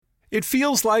It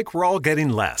feels like we're all getting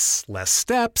less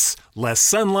steps, less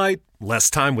sunlight, less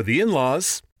time with the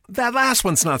in-laws. That last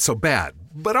one's not so bad,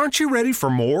 but aren't you ready for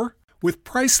more? With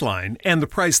Priceline and the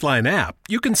Priceline app,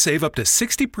 you can save up to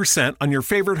 60% on your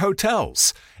favorite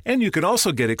hotels. And you can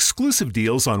also get exclusive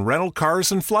deals on rental cars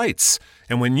and flights.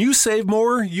 And when you save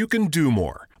more, you can do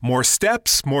more. More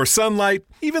steps, more sunlight,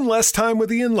 even less time with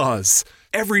the in-laws.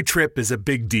 Every trip is a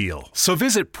big deal, so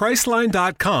visit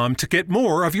Priceline.com to get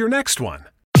more of your next one.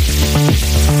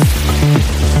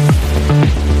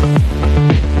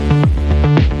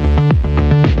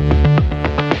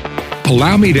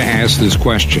 Allow me to ask this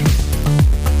question.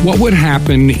 What would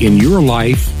happen in your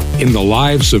life, in the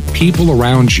lives of people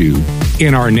around you,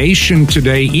 in our nation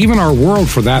today, even our world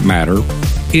for that matter,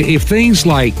 if things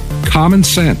like common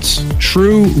sense,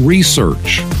 true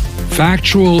research,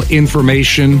 factual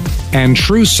information, and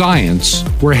true science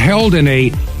were held in a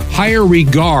higher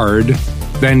regard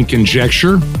than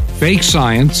conjecture, fake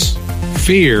science,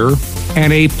 fear,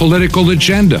 and a political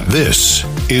agenda? This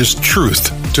is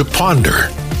Truth to Ponder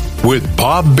with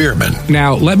Bob Bierman.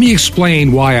 Now, let me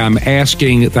explain why I'm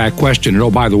asking that question. And oh,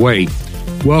 by the way,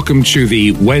 welcome to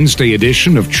the Wednesday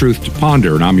edition of Truth to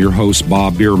Ponder, and I'm your host,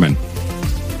 Bob Bierman.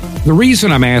 The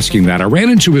reason I'm asking that, I ran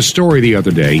into a story the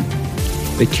other day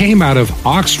that came out of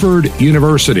Oxford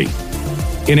University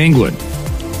in England.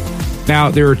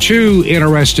 Now, there are two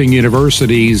interesting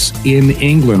universities in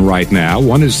England right now.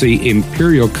 One is the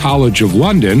Imperial College of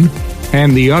London,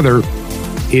 and the other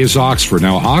is Oxford.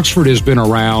 Now, Oxford has been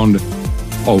around,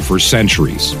 for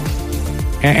centuries.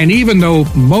 And even though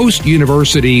most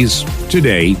universities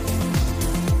today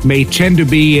may tend to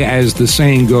be, as the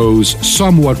saying goes,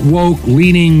 somewhat woke,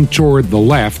 leaning toward the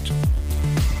left,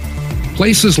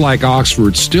 places like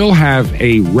Oxford still have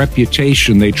a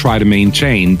reputation they try to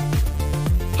maintain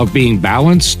of being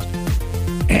balanced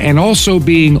and also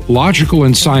being logical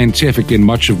and scientific in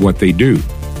much of what they do.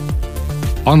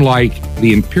 Unlike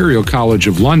the Imperial College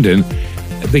of London,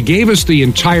 they gave us the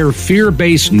entire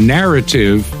fear-based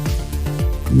narrative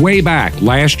way back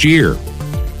last year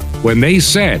when they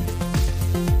said,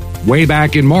 way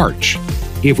back in March,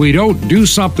 if we don't do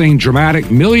something dramatic,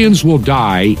 millions will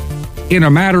die in a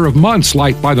matter of months,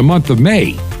 like by the month of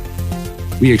May.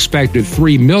 We expected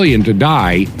 3 million to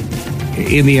die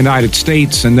in the United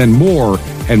States, and then more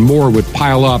and more would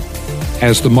pile up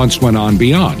as the months went on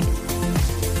beyond.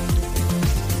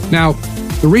 Now,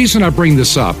 the reason I bring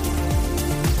this up,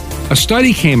 a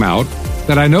study came out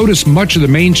that I noticed much of the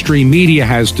mainstream media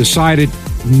has decided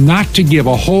not to give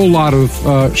a whole lot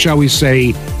of, shall we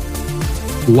say,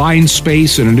 line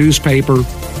space in a newspaper,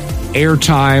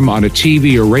 airtime on a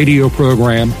TV or radio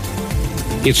program.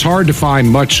 It's hard to find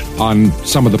much on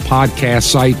some of the podcast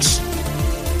sites.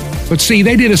 But see,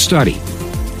 they did a study,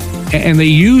 and they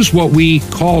used what we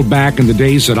called back in the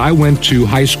days that I went to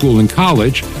high school and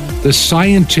college, the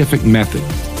scientific method.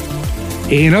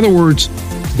 In other words,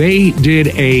 they did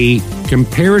a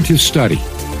comparative study.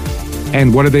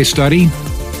 And what did they study?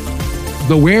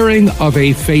 The wearing of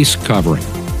a face covering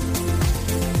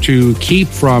to keep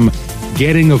from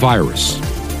getting a virus.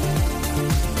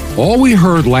 All we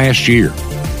heard last year,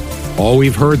 all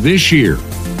we've heard this year,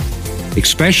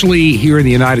 especially here in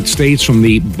the United States from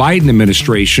the Biden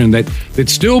administration, that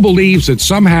still believes that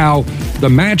somehow the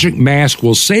magic mask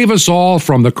will save us all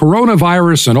from the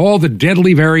coronavirus and all the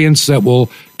deadly variants that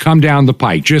will come down the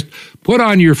pike. Just put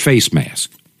on your face mask.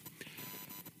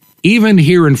 Even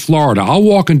here in Florida, I'll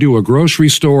walk into a grocery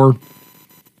store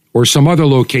or some other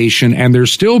location, and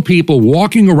there's still people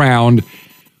walking around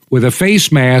with a face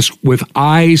mask with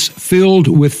eyes filled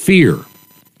with fear,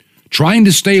 trying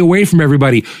to stay away from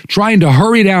everybody, trying to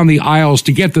hurry down the aisles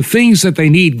to get the things that they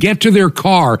need, get to their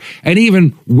car, and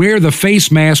even wear the face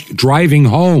mask driving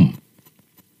home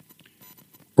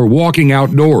or walking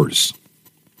outdoors.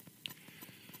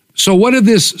 So what did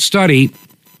this study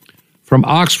from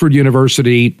Oxford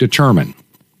University determine?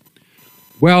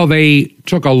 Well, they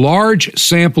took a large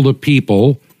sample of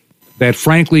people that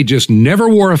frankly just never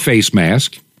wore a face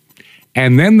mask,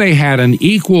 and then they had an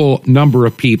equal number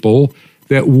of people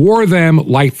that wore them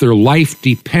like their life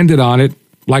depended on it,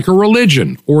 like a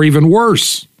religion, or even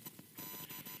worse,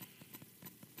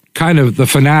 kind of the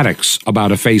fanatics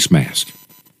about a face mask.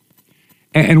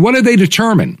 And what did they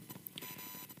determine?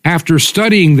 After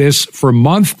studying this for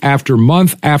month after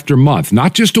month after month,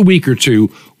 not just a week or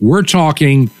two, we're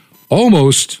talking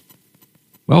almost,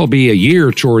 well, it'll be a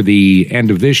year toward the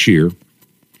end of this year.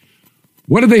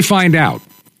 What did they find out?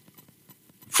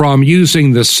 From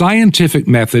using the scientific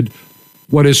method,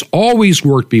 what has always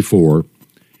worked before,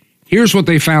 here's what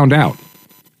they found out.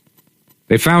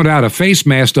 They found out a face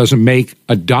mask doesn't make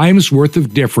a dime's worth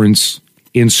of difference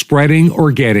in spreading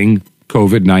or getting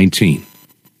COVID-19.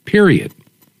 Period.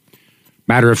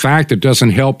 Matter of fact, it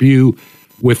doesn't help you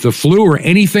with the flu or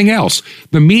anything else.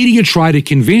 The media try to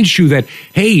convince you that,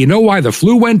 hey, you know why the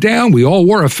flu went down? We all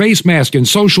wore a face mask and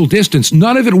social distance.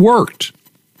 None of it worked.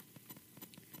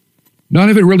 None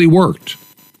of it really worked.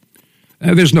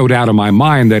 There's no doubt in my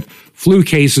mind that flu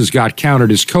cases got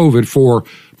counted as COVID for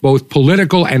both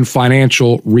political and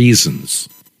financial reasons.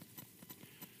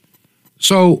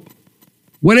 So,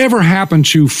 whatever happened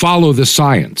to follow the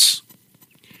science?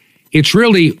 It's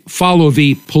really follow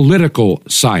the political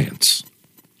science.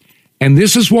 And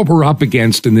this is what we're up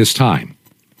against in this time.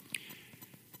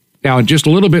 Now, just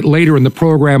a little bit later in the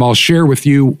program, I'll share with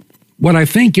you what I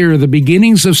think are the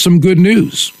beginnings of some good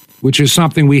news, which is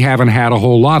something we haven't had a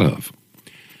whole lot of.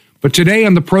 But today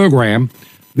on the program,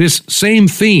 this same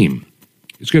theme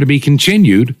is going to be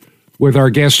continued with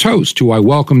our guest host, who I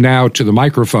welcome now to the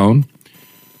microphone.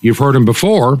 You've heard him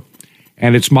before,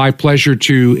 and it's my pleasure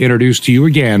to introduce to you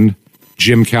again,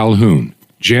 Jim Calhoun.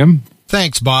 Jim?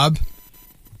 Thanks, Bob.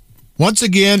 Once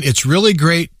again, it's really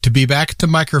great to be back at the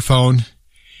microphone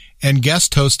and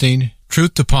guest hosting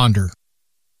Truth to Ponder.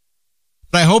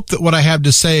 I hope that what I have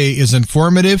to say is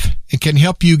informative and can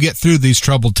help you get through these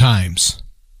troubled times.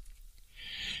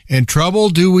 And trouble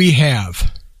do we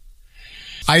have.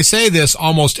 I say this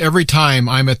almost every time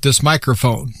I'm at this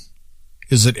microphone,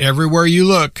 is that everywhere you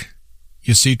look,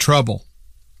 you see trouble.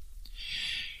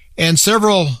 And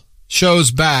several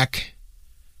shows back,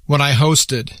 when I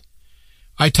hosted,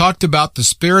 I talked about the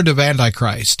spirit of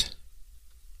Antichrist.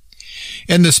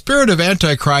 And the spirit of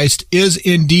Antichrist is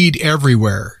indeed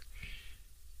everywhere.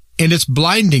 And it's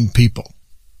blinding people.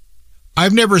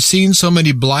 I've never seen so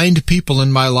many blind people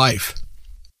in my life.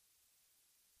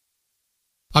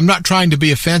 I'm not trying to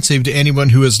be offensive to anyone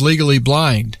who is legally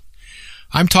blind.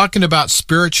 I'm talking about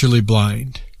spiritually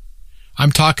blind.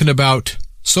 I'm talking about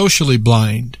socially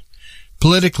blind,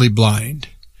 politically blind.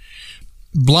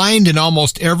 Blind in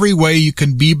almost every way you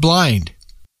can be blind.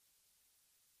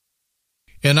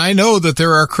 And I know that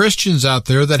there are Christians out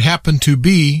there that happen to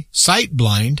be sight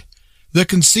blind that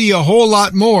can see a whole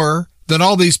lot more than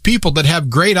all these people that have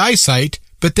great eyesight,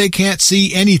 but they can't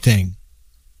see anything.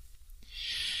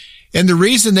 And the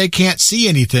reason they can't see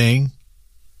anything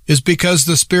is because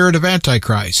the spirit of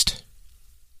Antichrist.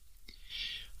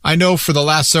 I know for the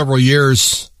last several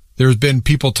years, there's been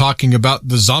people talking about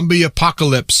the zombie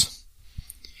apocalypse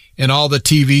and all the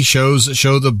TV shows that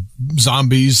show the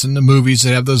zombies and the movies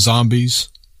that have the zombies.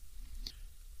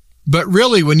 But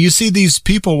really, when you see these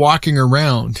people walking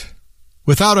around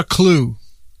without a clue,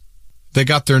 they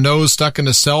got their nose stuck in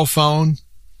a cell phone.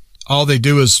 All they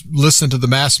do is listen to the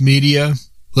mass media,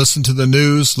 listen to the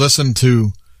news, listen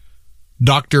to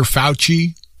Dr.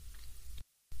 Fauci,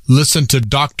 listen to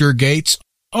Dr. Gates.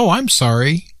 Oh, I'm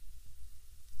sorry.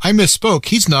 I misspoke.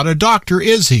 He's not a doctor,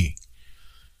 is he?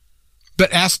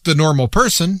 But ask the normal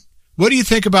person, what do you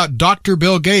think about Dr.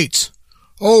 Bill Gates?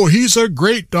 Oh, he's a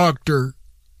great doctor.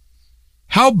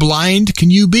 How blind can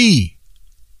you be?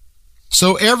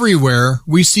 So everywhere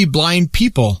we see blind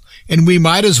people, and we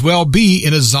might as well be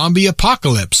in a zombie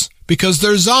apocalypse because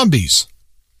they're zombies.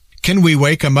 Can we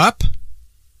wake them up?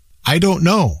 I don't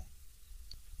know.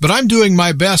 But I'm doing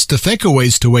my best to think of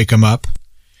ways to wake them up.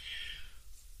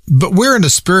 But we're in a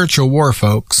spiritual war,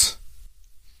 folks.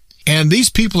 And these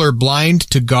people are blind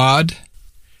to God.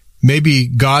 Maybe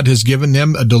God has given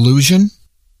them a delusion.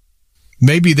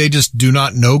 Maybe they just do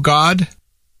not know God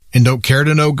and don't care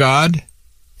to know God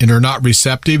and are not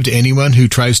receptive to anyone who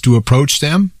tries to approach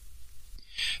them.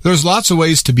 There's lots of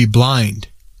ways to be blind.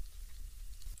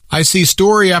 I see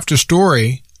story after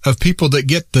story of people that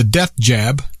get the death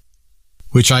jab,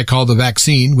 which I call the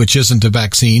vaccine, which isn't a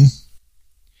vaccine.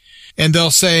 And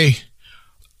they'll say,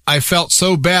 I felt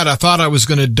so bad, I thought I was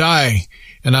going to die,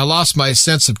 and I lost my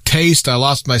sense of taste, I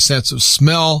lost my sense of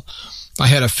smell, I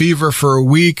had a fever for a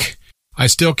week, I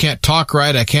still can't talk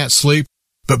right, I can't sleep,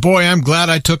 but boy, I'm glad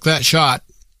I took that shot.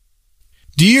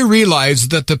 Do you realize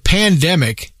that the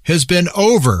pandemic has been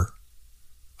over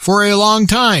for a long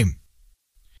time?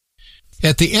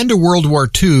 At the end of World War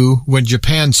II, when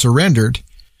Japan surrendered,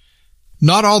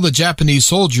 not all the Japanese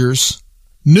soldiers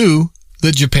knew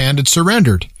that Japan had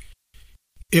surrendered.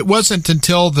 It wasn't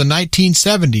until the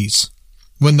 1970s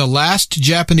when the last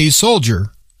Japanese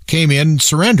soldier came in and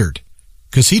surrendered,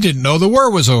 because he didn't know the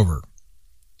war was over.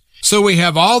 So we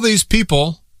have all these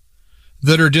people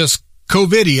that are just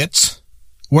COVIDiots,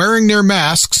 wearing their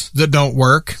masks that don't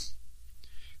work,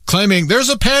 claiming there's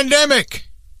a pandemic.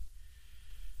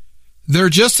 They're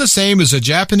just the same as a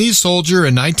Japanese soldier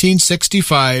in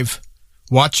 1965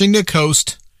 watching the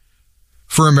coast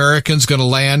for Americans going to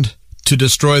land to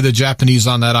destroy the Japanese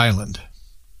on that island.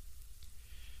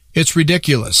 It's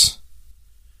ridiculous.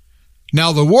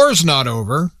 Now, the war's not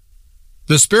over.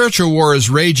 The spiritual war is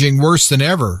raging worse than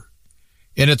ever.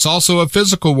 And it's also a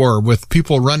physical war with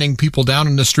people running people down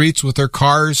in the streets with their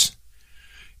cars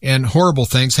and horrible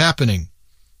things happening.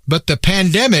 But the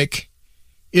pandemic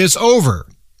is over.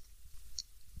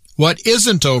 What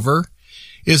isn't over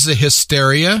is the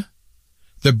hysteria,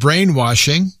 the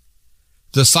brainwashing,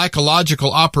 the psychological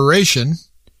operation,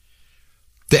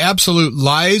 the absolute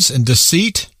lies and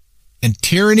deceit and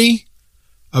tyranny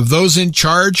of those in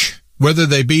charge, whether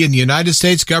they be in the United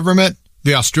States government,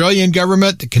 the Australian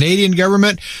government, the Canadian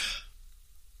government.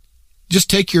 Just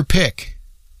take your pick.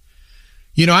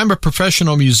 You know, I'm a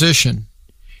professional musician,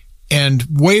 and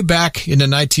way back in the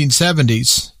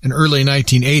 1970s and early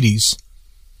 1980s,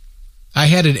 I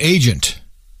had an agent.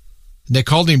 They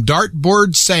called him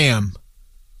Dartboard Sam.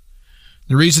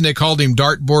 The reason they called him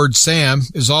Dartboard Sam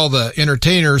is all the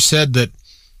entertainers said that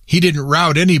he didn't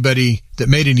route anybody that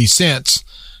made any sense,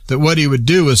 that what he would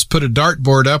do is put a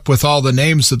dartboard up with all the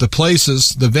names of the places,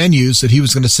 the venues that he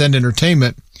was going to send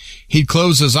entertainment. He'd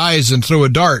close his eyes and throw a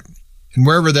dart, and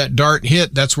wherever that dart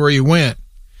hit, that's where he went.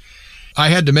 I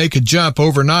had to make a jump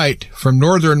overnight from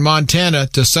northern Montana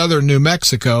to southern New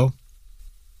Mexico.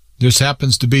 There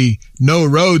happens to be no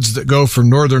roads that go from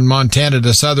northern Montana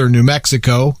to southern New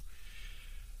Mexico.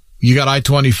 You got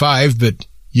I-25, but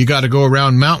you got to go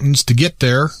around mountains to get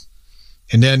there.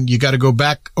 And then you got to go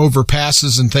back over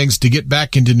passes and things to get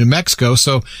back into New Mexico.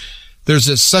 So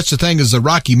there's such a thing as the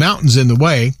Rocky Mountains in the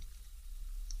way.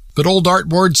 But old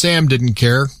Dartboard Sam didn't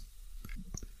care.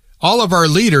 All of our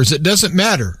leaders, it doesn't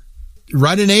matter.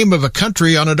 Write a name of a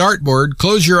country on a dartboard,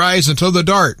 close your eyes and throw the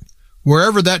dart.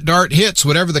 Wherever that dart hits,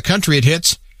 whatever the country it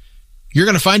hits, you're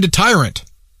going to find a tyrant.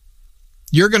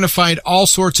 You're going to find all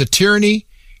sorts of tyranny.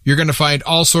 You're going to find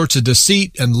all sorts of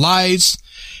deceit and lies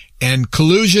and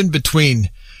collusion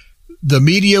between the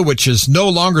media, which is no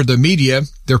longer the media.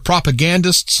 They're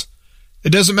propagandists. It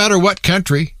doesn't matter what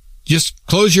country. Just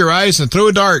close your eyes and throw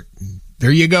a dart. There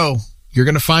you go. You're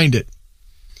going to find it.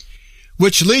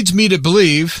 Which leads me to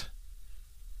believe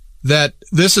that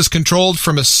this is controlled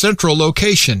from a central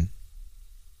location.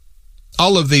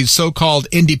 All of these so-called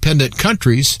independent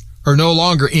countries are no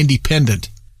longer independent.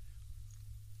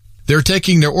 They're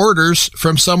taking their orders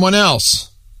from someone else.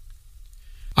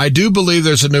 I do believe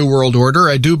there's a new world order.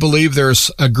 I do believe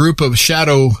there's a group of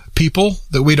shadow people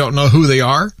that we don't know who they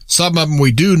are. Some of them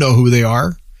we do know who they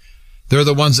are. They're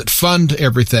the ones that fund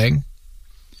everything.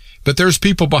 But there's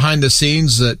people behind the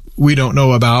scenes that we don't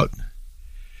know about.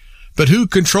 But who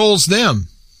controls them?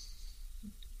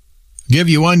 Give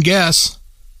you one guess.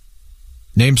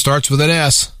 Name starts with an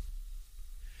S.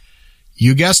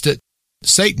 You guessed it.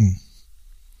 Satan.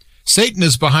 Satan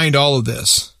is behind all of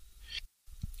this.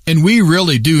 And we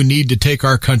really do need to take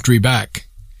our country back.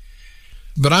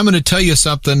 But I'm going to tell you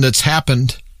something that's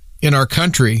happened in our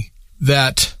country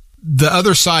that the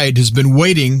other side has been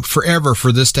waiting forever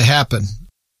for this to happen.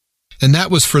 And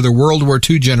that was for the World War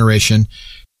II generation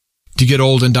to get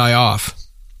old and die off.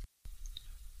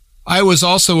 I was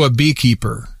also a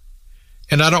beekeeper.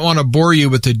 And I don't want to bore you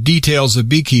with the details of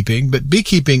beekeeping, but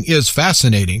beekeeping is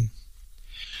fascinating.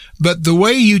 But the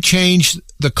way you change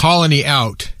the colony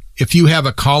out, if you have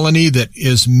a colony that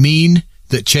is mean,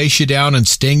 that chase you down and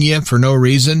sting you for no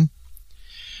reason,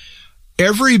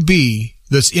 every bee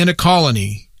that's in a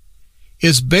colony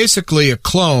is basically a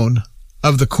clone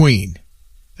of the queen,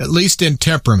 at least in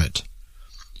temperament.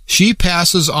 She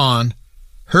passes on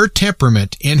her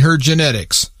temperament in her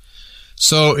genetics.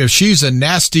 So if she's a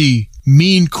nasty,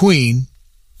 mean queen,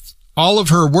 all of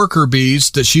her worker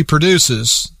bees that she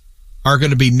produces are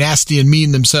going to be nasty and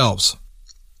mean themselves.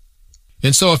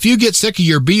 And so if you get sick of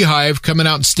your beehive coming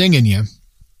out and stinging you,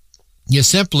 you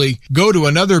simply go to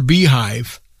another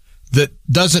beehive that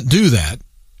doesn't do that,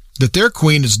 that their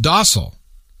queen is docile.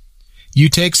 You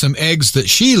take some eggs that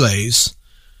she lays,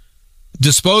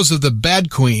 dispose of the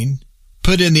bad queen,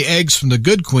 put in the eggs from the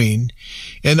good queen,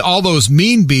 and all those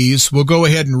mean bees will go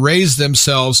ahead and raise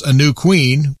themselves a new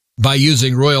queen by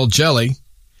using royal jelly.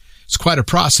 It's quite a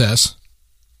process.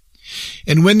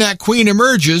 And when that queen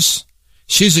emerges,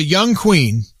 she's a young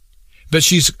queen, but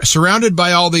she's surrounded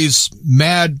by all these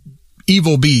mad,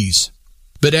 evil bees.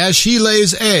 But as she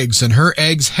lays eggs and her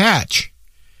eggs hatch,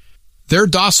 they're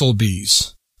docile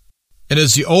bees. And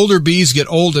as the older bees get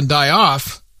old and die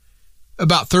off,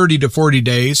 about 30 to 40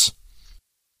 days,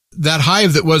 that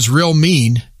hive that was real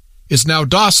mean is now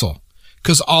docile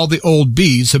because all the old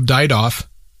bees have died off,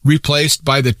 replaced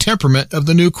by the temperament of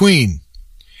the new queen.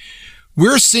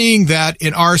 We're seeing that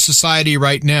in our society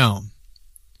right now.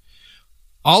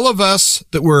 All of us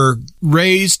that were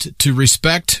raised to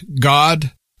respect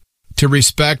God, to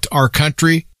respect our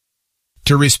country,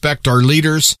 to respect our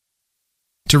leaders,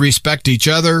 to respect each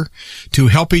other, to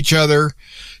help each other,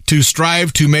 to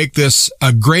strive to make this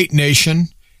a great nation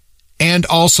and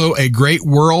also a great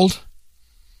world.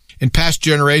 And past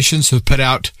generations have put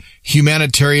out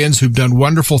humanitarians who've done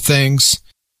wonderful things.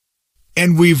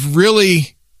 And we've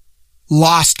really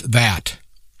lost that.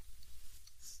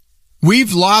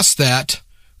 We've lost that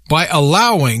by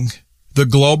allowing the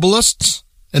globalists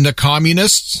and the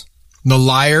communists, the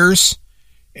liars,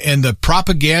 and the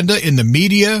propaganda in the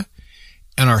media,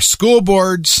 and our school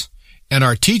boards, and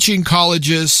our teaching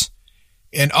colleges,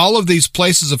 and all of these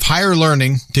places of higher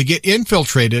learning to get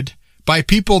infiltrated by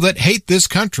people that hate this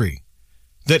country,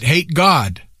 that hate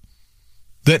God,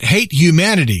 that hate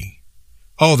humanity.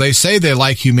 Oh, they say they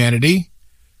like humanity,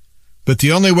 but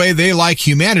the only way they like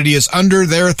humanity is under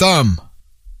their thumb.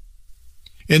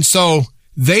 And so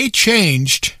they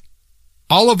changed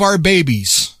all of our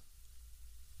babies.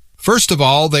 First of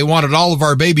all, they wanted all of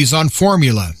our babies on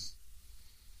formula.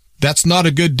 That's not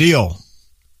a good deal.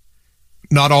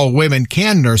 Not all women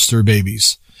can nurse their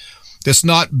babies. It's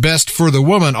not best for the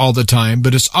woman all the time,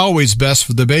 but it's always best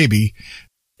for the baby.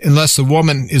 Unless the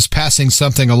woman is passing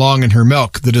something along in her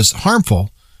milk that is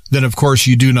harmful, then of course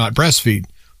you do not breastfeed.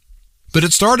 But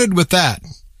it started with that.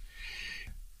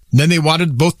 Then they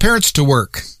wanted both parents to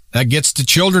work. That gets the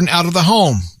children out of the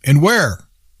home. And where?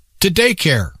 To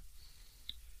daycare.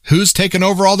 Who's taken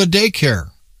over all the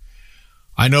daycare?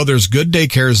 I know there's good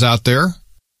daycares out there.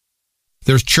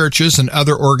 There's churches and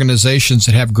other organizations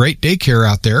that have great daycare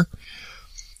out there.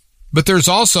 But there's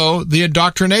also the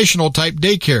indoctrinational type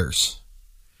daycares.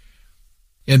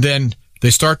 And then they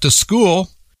start the school,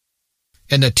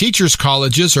 and the teachers'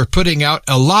 colleges are putting out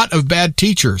a lot of bad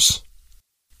teachers.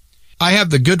 I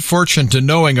have the good fortune to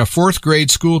knowing a 4th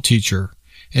grade school teacher,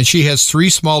 and she has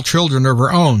 3 small children of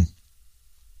her own.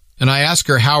 And I asked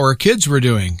her how her kids were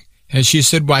doing, and she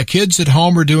said, my kids at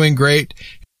home are doing great.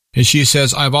 And she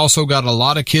says, I've also got a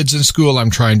lot of kids in school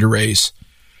I'm trying to raise.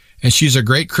 And she's a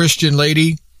great Christian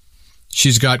lady.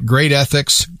 She's got great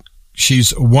ethics.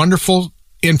 She's a wonderful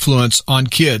influence on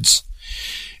kids.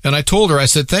 And I told her, I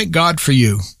said, thank God for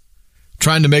you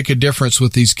trying to make a difference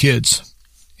with these kids.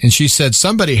 And she said,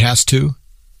 somebody has to.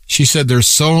 She said, there's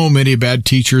so many bad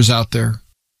teachers out there.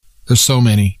 There's so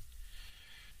many.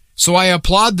 So I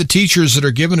applaud the teachers that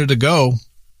are giving it a go,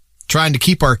 trying to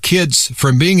keep our kids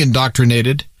from being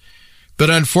indoctrinated. But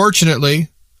unfortunately,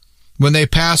 when they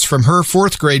pass from her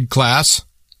 4th grade class,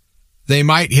 they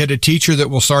might hit a teacher that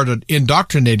will start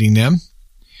indoctrinating them.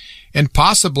 And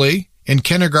possibly in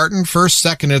kindergarten, 1st,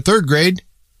 2nd, and 3rd grade,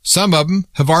 some of them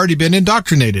have already been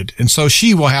indoctrinated. And so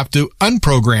she will have to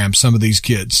unprogram some of these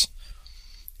kids.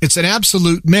 It's an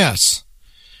absolute mess.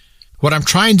 What I'm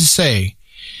trying to say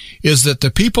is that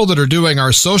the people that are doing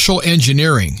our social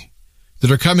engineering,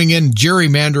 that are coming in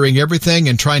gerrymandering everything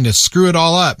and trying to screw it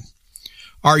all up,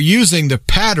 are using the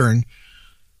pattern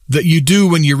that you do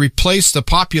when you replace the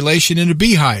population in a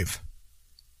beehive.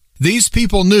 These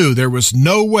people knew there was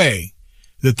no way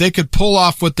that they could pull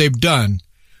off what they've done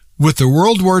with the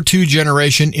World War II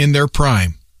generation in their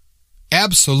prime.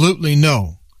 Absolutely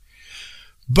no.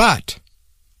 But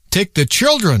take the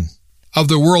children of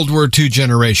the World War II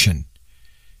generation,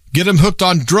 get them hooked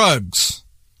on drugs,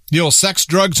 the old sex,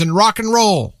 drugs, and rock and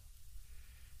roll.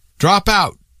 Drop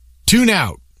out, tune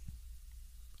out,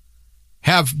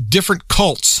 have different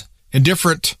cults and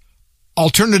different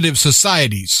alternative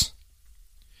societies.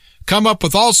 Come up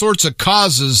with all sorts of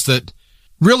causes that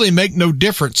really make no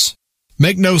difference,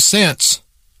 make no sense.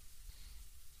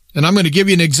 And I'm going to give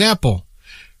you an example.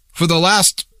 For the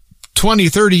last 20,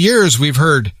 30 years, we've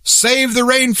heard, save the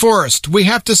rainforest. We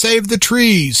have to save the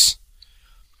trees.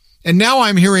 And now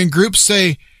I'm hearing groups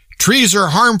say, trees are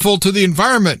harmful to the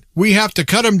environment. We have to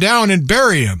cut them down and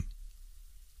bury them.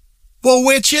 Well,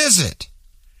 which is it?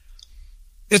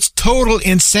 It's total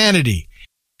insanity.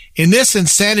 And this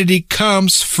insanity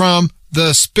comes from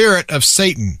the spirit of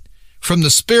Satan, from the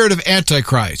spirit of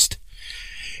Antichrist.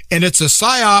 And it's a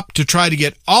psyop to try to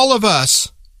get all of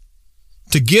us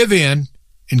to give in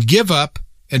and give up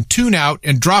and tune out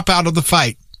and drop out of the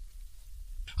fight.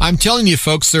 I'm telling you,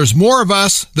 folks, there's more of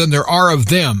us than there are of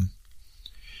them.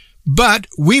 But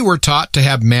we were taught to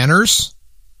have manners.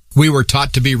 We were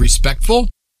taught to be respectful.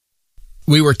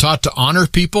 We were taught to honor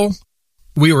people.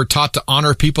 We were taught to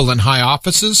honor people in high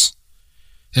offices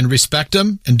and respect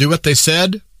them and do what they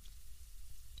said.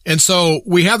 And so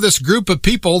we have this group of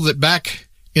people that back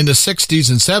in the 60s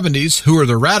and 70s, who are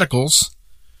the radicals,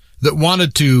 that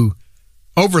wanted to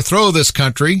overthrow this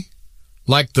country,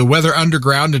 like the Weather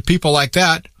Underground and people like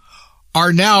that,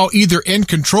 are now either in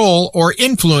control or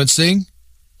influencing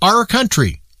our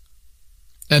country.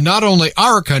 And not only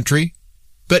our country,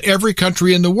 but every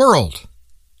country in the world.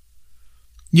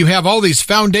 You have all these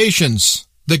foundations,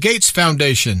 the Gates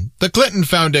Foundation, the Clinton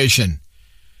Foundation.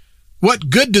 What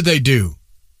good do they do?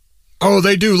 Oh,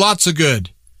 they do lots of good.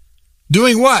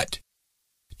 Doing what?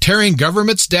 Tearing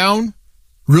governments down?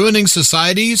 Ruining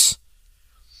societies?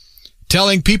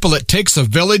 Telling people it takes a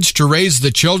village to raise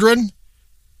the children?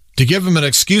 To give them an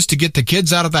excuse to get the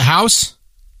kids out of the house?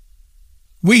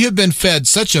 We have been fed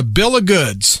such a bill of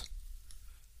goods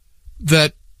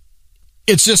that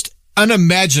it's just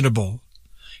unimaginable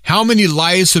how many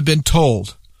lies have been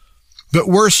told. But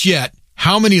worse yet,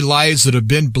 how many lies that have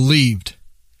been believed.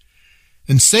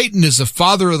 And Satan is the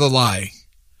father of the lie.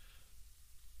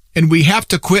 And we have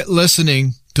to quit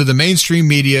listening to the mainstream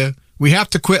media. We have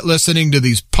to quit listening to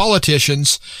these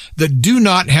politicians that do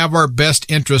not have our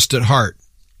best interest at heart.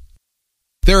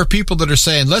 There are people that are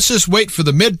saying, let's just wait for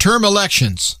the midterm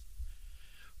elections.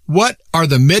 What are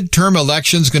the midterm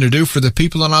elections going to do for the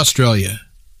people in Australia,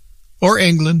 or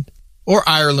England, or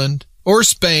Ireland, or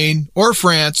Spain, or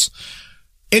France,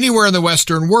 anywhere in the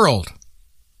Western world?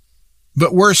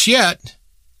 But worse yet,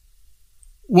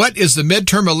 what is the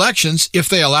midterm elections, if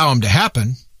they allow them to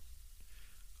happen?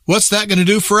 What's that going to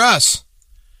do for us?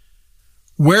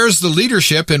 Where's the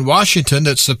leadership in Washington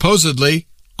that's supposedly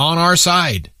on our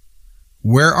side?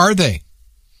 Where are they?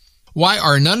 Why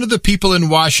are none of the people in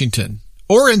Washington,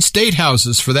 or in state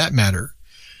houses for that matter,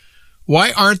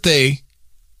 why aren't they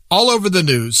all over the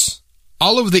news,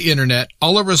 all over the internet,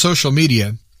 all over social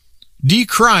media,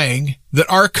 decrying that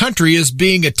our country is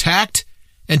being attacked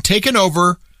and taken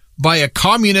over by a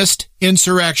communist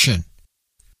insurrection?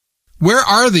 Where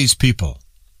are these people?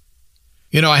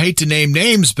 You know, I hate to name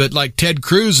names, but like Ted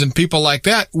Cruz and people like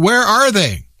that, where are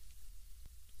they?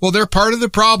 Well, they're part of the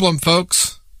problem,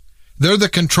 folks. They're the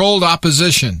controlled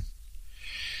opposition.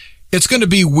 It's going to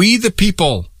be we the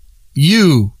people,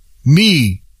 you,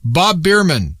 me, Bob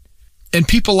Bierman, and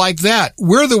people like that.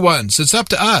 We're the ones. It's up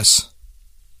to us.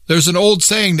 There's an old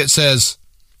saying that says,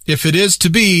 if it is to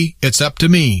be, it's up to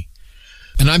me.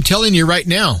 And I'm telling you right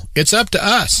now, it's up to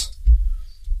us.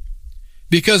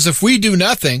 Because if we do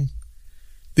nothing,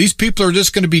 these people are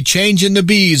just going to be changing the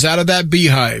bees out of that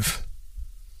beehive.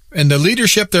 And the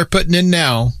leadership they're putting in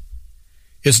now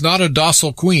is not a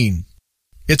docile queen.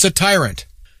 It's a tyrant.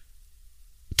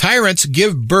 Tyrants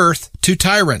give birth to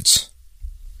tyrants.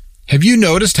 Have you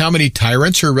noticed how many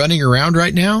tyrants are running around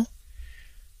right now?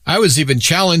 I was even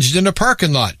challenged in a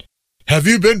parking lot. Have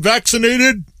you been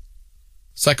vaccinated?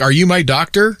 It's like, are you my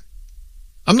doctor?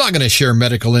 I'm not going to share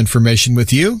medical information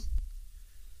with you.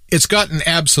 It's gotten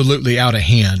absolutely out of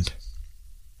hand.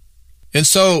 And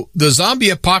so the zombie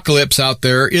apocalypse out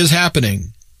there is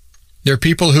happening. There are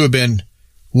people who have been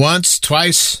once,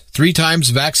 twice, 3 times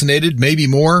vaccinated, maybe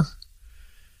more.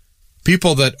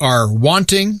 People that are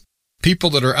wanting, people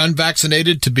that are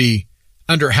unvaccinated to be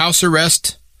under house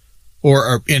arrest or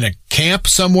are in a camp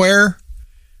somewhere.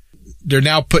 They're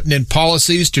now putting in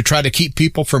policies to try to keep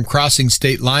people from crossing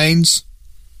state lines.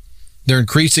 They're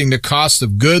increasing the cost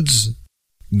of goods,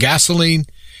 gasoline.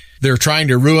 They're trying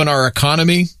to ruin our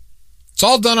economy. It's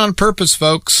all done on purpose,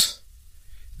 folks.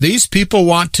 These people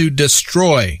want to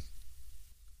destroy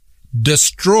the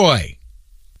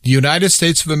United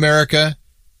States of America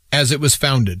as it was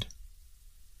founded.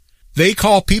 They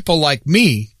call people like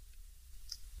me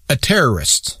a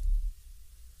terrorist.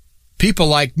 People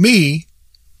like me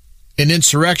an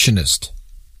insurrectionist.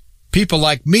 People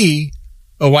like me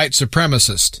a white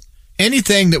supremacist.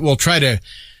 Anything that will try to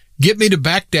get me to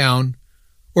back down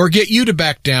or get you to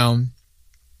back down,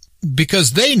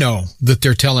 because they know that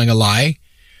they're telling a lie,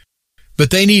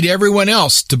 but they need everyone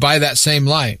else to buy that same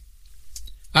lie.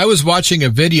 I was watching a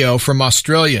video from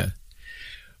Australia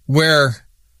where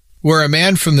a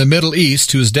man from the Middle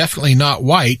East, who is definitely not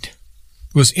white,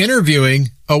 was interviewing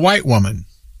a white woman.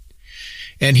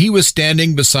 And he was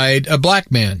standing beside a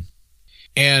black man.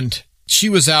 And she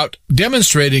was out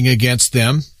demonstrating against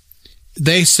them.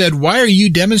 They said, why are you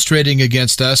demonstrating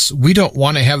against us? We don't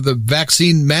want to have the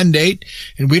vaccine mandate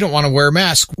and we don't want to wear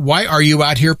masks. Why are you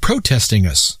out here protesting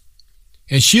us?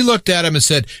 And she looked at him and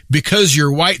said, because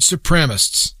you're white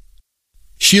supremacists.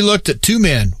 She looked at 2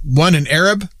 men, one an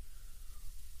Arab,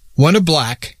 one a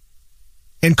black,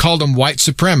 and called them white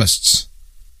supremacists.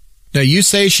 Now you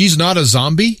say she's not a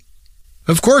zombie?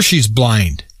 Of course she's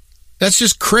blind. That's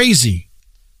just crazy.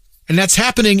 And that's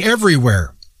happening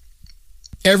everywhere.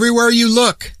 Everywhere you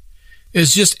look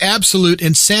is just absolute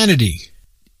insanity.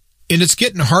 And it's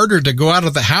getting harder to go out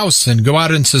of the house and go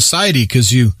out in society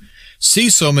because you see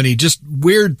so many just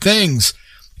weird things.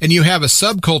 And you have a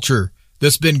subculture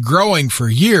that's been growing for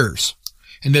years.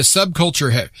 And this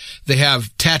subculture, they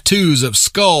have tattoos of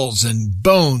skulls and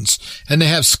bones, and they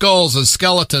have skulls and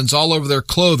skeletons all over their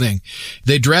clothing.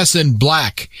 They dress in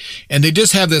black, and they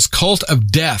just have this cult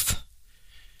of death.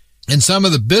 And some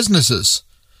of the businesses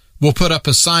will put up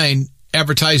a sign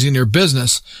advertising their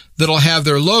business that'll have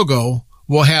their logo,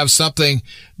 will have something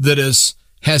that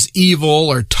has evil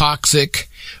or toxic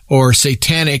or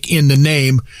satanic in the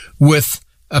name with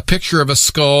a picture of a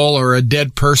skull or a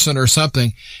dead person or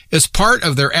something is part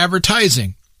of their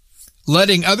advertising,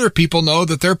 letting other people know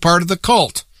that they're part of the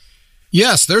cult.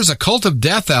 Yes, there's a cult of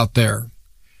death out there.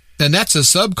 And that's a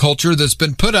subculture that's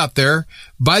been put out there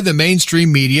by the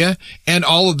mainstream media and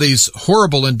all of these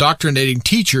horrible indoctrinating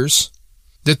teachers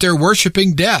that they're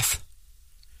worshiping death.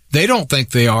 They don't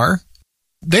think they are.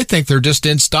 They think they're just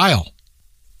in style.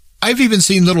 I've even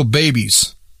seen little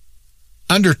babies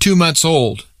under 2 months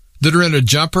old that are in a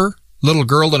jumper, little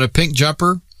girl in a pink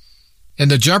jumper,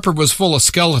 and the jumper was full of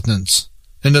skeletons,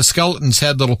 and the skeletons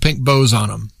had little pink bows on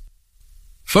them.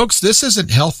 Folks, this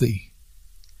isn't healthy.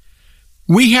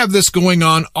 We have this going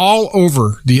on all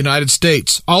over the United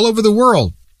States, all over the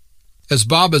world. As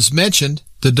Bob has mentioned,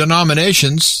 the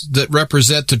denominations that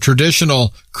represent the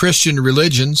traditional Christian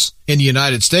religions in the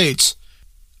United States,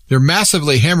 they're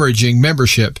massively hemorrhaging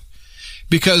membership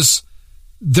because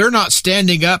they're not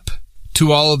standing up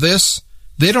to all of this.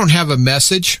 They don't have a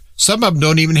message. Some of them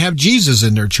don't even have Jesus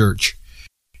in their church.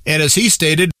 And as he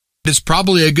stated, it's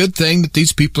probably a good thing that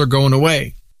these people are going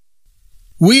away.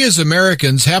 We as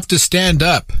Americans have to stand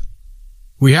up.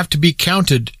 We have to be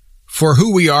counted for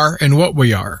who we are and what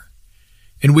we are.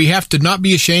 And we have to not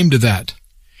be ashamed of that.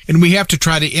 And we have to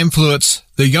try to influence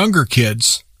the younger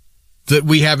kids that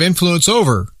we have influence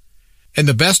over. And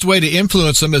the best way to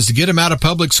influence them is to get them out of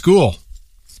public school.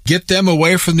 Get them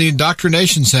away from the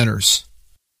indoctrination centers.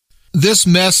 This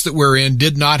mess that we're in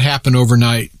did not happen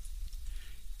overnight.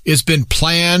 It's been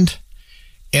planned,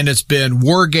 and it's been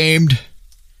war-gamed,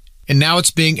 and now it's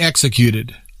being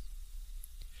executed.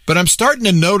 But I'm starting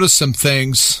to notice some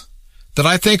things that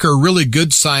I think are really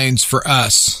good signs for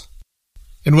us.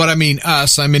 And what I mean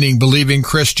us, I'm meaning believing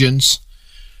Christians,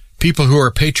 people who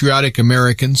are patriotic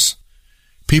Americans,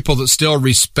 people that still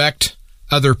respect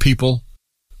other people,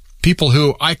 people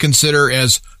who I consider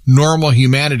as normal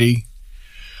humanity.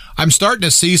 I'm starting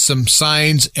to see some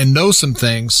signs and know some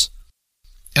things.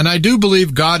 And I do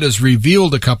believe God has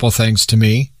revealed a couple things to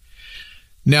me.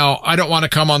 Now, I don't want to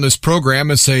come on this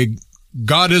program and say,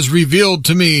 God has revealed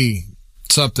to me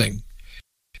something.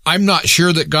 I'm not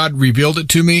sure that God revealed it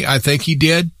to me. I think he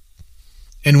did.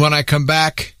 And when I come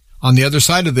back on the other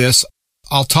side of this,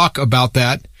 I'll talk about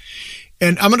that.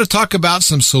 And I'm going to talk about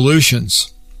some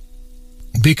solutions.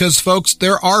 Because, folks,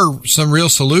 there are some real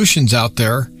solutions out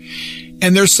there.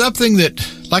 And there's something that,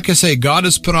 like I say, God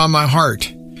has put on my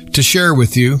heart to share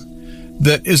with you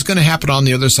that is going to happen on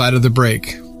the other side of the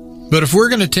break. But if we're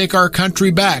going to take our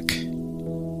country back,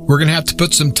 we're going to have to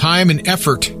put some time and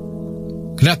effort.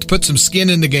 We're going to have to put some skin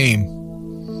in the game.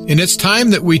 And it's time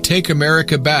that we take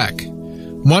America back,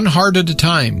 one heart at a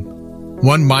time,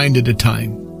 one mind at a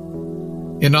time.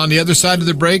 And on the other side of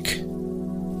the break,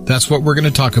 that's what we're going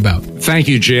to talk about. Thank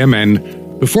you, Jim.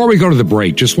 And before we go to the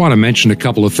break, just want to mention a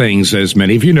couple of things. As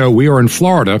many of you know, we are in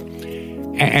Florida.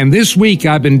 And this week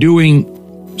I've been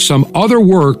doing some other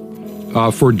work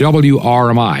for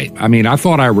WRMI. I mean, I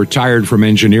thought I retired from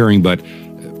engineering, but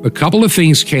a couple of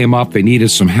things came up they needed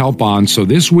some help on. So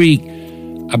this week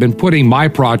I've been putting my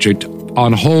project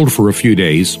on hold for a few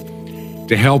days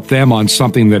to help them on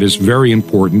something that is very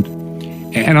important.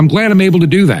 And I'm glad I'm able to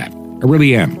do that. I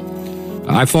really am.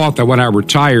 I thought that when I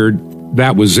retired,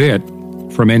 that was it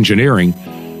from engineering.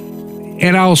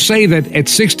 And I'll say that at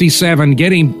 67,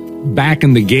 getting back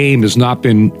in the game has not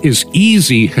been as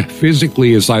easy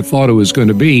physically as I thought it was going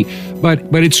to be, but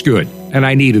it's good. And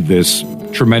I needed this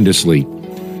tremendously.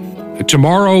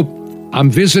 Tomorrow, I'm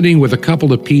visiting with a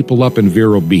couple of people up in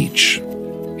Vero Beach.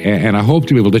 And I hope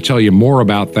to be able to tell you more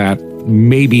about that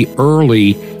maybe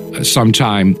early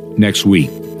sometime next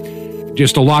week.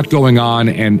 Just a lot going on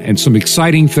and some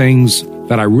exciting things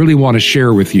that I really want to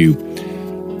share with you.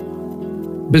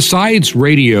 Besides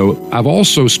radio, I've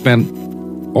also spent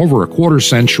over a quarter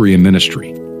century in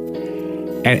ministry.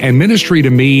 And ministry to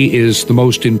me is the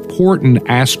most important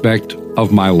aspect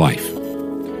of my life.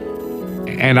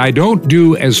 And I don't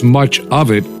do as much of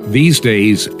it these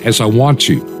days as I want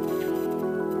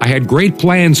to. I had great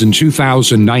plans in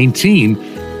 2019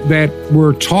 that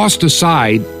were tossed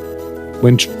aside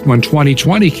when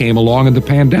 2020 came along in the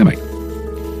pandemic.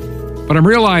 But I'm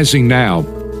realizing now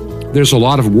there's a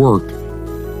lot of work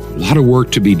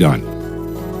to be done.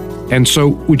 And so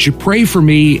would you pray for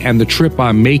me and the trip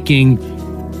I'm making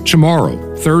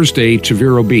tomorrow, Thursday, to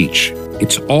Vero Beach?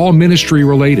 It's all ministry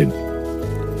related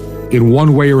in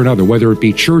one way or another, whether it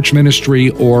be church ministry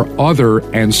or other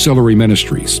ancillary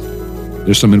ministries.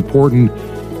 There's some important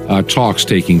talks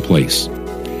taking place.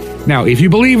 Now, if you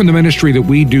believe in the ministry that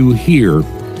we do here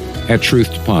at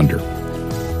Truth to Ponder,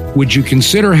 would you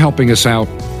consider helping us out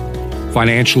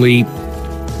financially?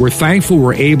 We're thankful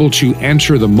we're able to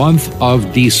enter the month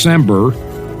of December,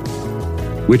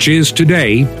 which is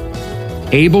today,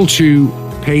 able to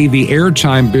pay the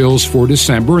airtime bills for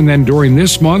December, and then during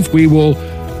this month we will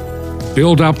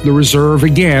build up the reserve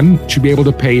again to be able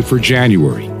to pay for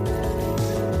January.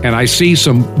 And I see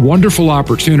some wonderful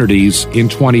opportunities in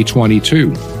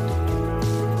 2022.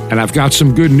 And I've got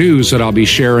some good news that I'll be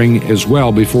sharing as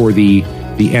well before the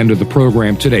end of the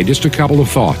program today. Just a couple of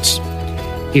thoughts.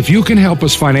 If you can help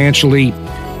us financially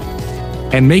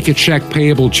and make a check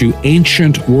payable to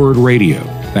Ancient Word Radio,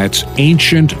 that's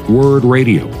Ancient Word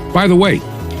Radio. By the way,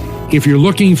 if you're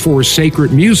looking for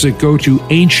sacred music, go to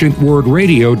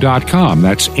ancientwordradio.com.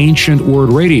 That's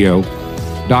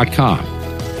ancientwordradio.com.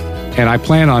 And I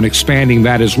plan on expanding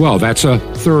that as well. That's a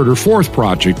third or fourth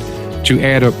project to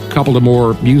add a couple of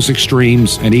more music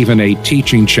streams and even a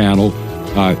teaching channel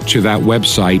to that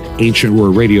website,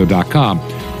 ancientwordradio.com.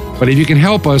 But if you can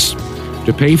help us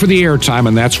to pay for the airtime,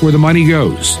 and that's where the money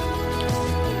goes,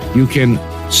 you can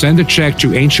send a check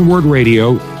to Ancient Word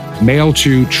Radio, mail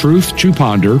to Truth to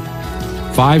Ponder,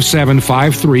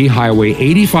 5753 Highway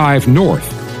 85 North.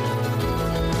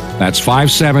 That's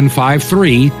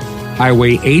 5753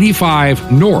 Highway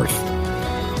 85 North.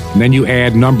 And then you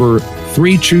add number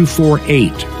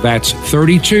 3248. That's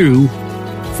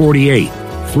 3248.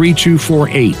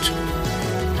 3248.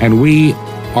 And we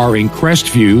are in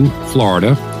Crestview,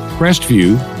 Florida,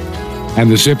 Crestview,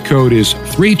 and the zip code is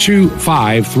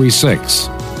 32536.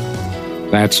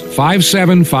 That's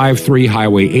 5753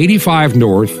 Highway 85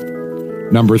 North,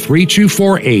 number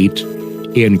 3248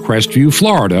 in Crestview,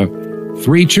 Florida,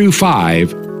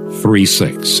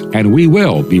 32536. And we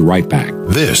will be right back.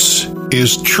 This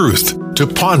is Truth to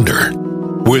Ponder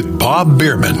with Bob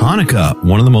Bierman. Hanukkah,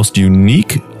 one of the most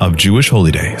unique of Jewish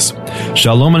holy days.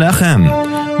 Shalom Aleichem.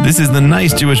 This is the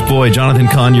nice Jewish boy, Jonathan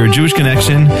Kahn, your Jewish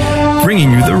connection,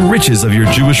 bringing you the riches of your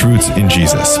Jewish roots in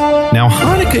Jesus. Now,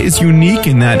 Hanukkah is unique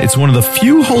in that it's one of the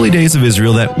few holy days of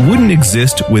Israel that wouldn't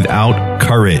exist without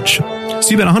courage.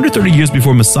 See, about 130 years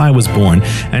before Messiah was born,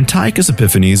 Antiochus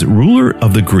Epiphanes, ruler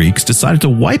of the Greeks, decided to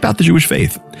wipe out the Jewish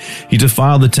faith. He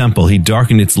defiled the temple. He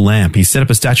darkened its lamp. He set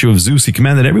up a statue of Zeus. He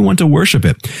commanded everyone to worship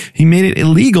it. He made it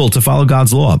illegal to follow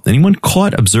God's law. Anyone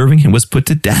caught observing him was put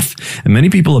to death, and many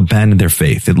people abandoned their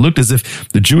faith. It looked as if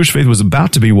the Jewish faith was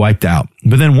about to be wiped out.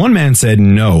 But then one man said,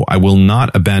 "No, I will not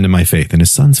abandon my faith," and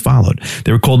his sons followed.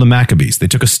 They were called the Maccabees. They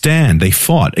took a stand. They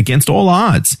fought against all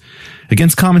odds,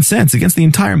 against common sense, against the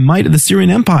entire might of the Syrian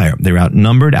Empire. They were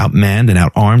outnumbered, outmanned, and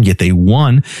outarmed, yet they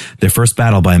won their first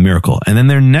battle by a miracle. And then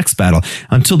their next battle,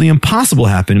 until the impossible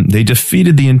happened, they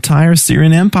defeated the entire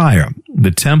Syrian Empire.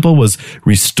 The temple was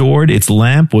restored, its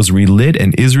lamp was relit,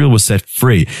 and Israel was set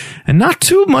free. And not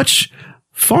too much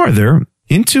farther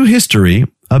into history,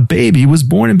 a baby was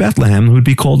born in Bethlehem who would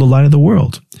be called the light of the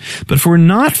world. But if it were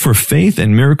not for faith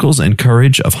and miracles and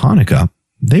courage of Hanukkah,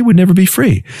 they would never be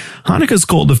free. Hanukkah is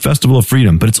called the festival of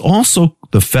freedom, but it's also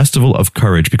the festival of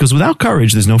courage, because without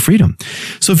courage, there's no freedom.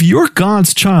 So if you're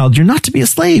God's child, you're not to be a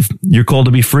slave. You're called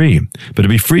to be free. But to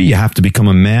be free, you have to become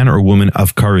a man or woman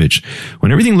of courage.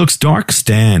 When everything looks dark,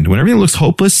 stand. When everything looks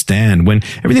hopeless, stand. When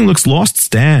everything looks lost,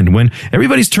 stand. When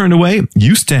everybody's turned away,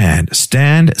 you stand.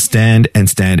 Stand, stand, and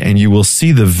stand, and you will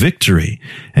see the victory,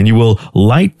 and you will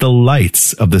light the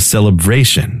lights of the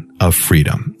celebration of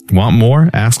freedom. Want more?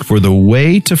 Ask for the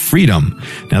way to freedom.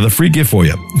 Now, the free gift for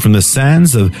you. From the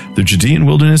sands of the Judean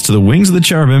wilderness to the wings of the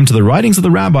cherubim to the writings of the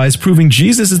rabbis proving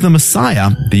Jesus is the Messiah,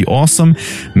 the awesome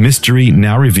mystery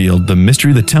now revealed, the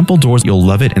mystery of the temple doors, you'll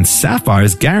love it, and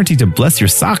sapphires guaranteed to bless your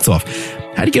socks off.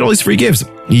 How do you get all these free gifts?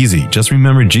 Easy. Just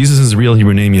remember Jesus' real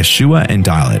Hebrew name, Yeshua, and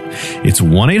dial it. It's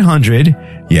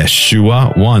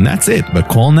 1-800-YESHUA-1. That's it. But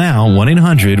call now,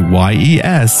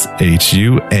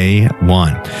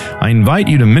 1-800-YESHUA-1. I invite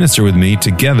you to minister with me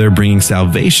together, bringing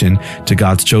salvation to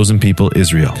God's chosen people,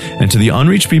 Israel, and to the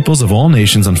unreached peoples of all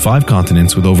nations on 5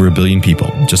 continents with over 1 billion people.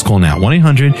 Just call now,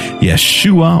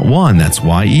 1-800-YESHUA-1. That's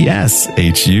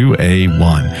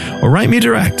YESHUA-1. Or write me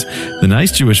direct, The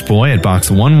Nice Jewish Boy, at Box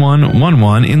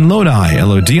 1111 in Lodi,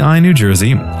 Lodi, New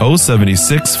Jersey,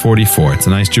 07644. It's a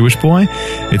nice Jewish boy.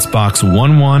 It's box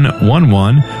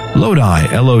 1111,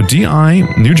 Lodi, Lodi,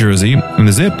 New Jersey, and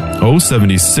the zip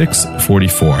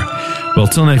 07644. Well,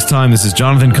 till next time, this is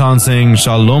Jonathan Kahn saying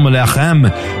Shalom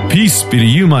Aleichem. Peace be to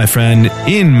you, my friend,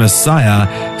 in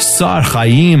Messiah, Sar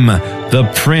Chaim,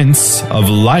 the Prince of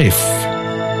Life.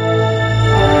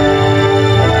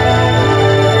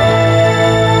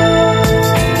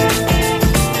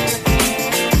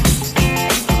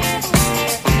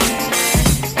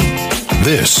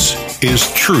 This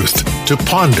is Truth to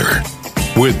Ponder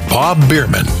with Bob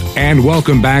Bierman. And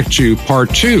welcome back to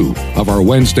part 2 of our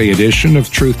Wednesday edition of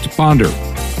Truth to Ponder.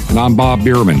 And I'm Bob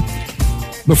Bierman.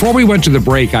 Before we went to the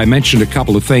break, I mentioned a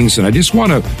couple of things, and I just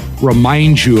want to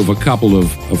remind you of a couple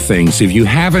of things. If you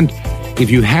haven't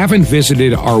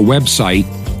visited our website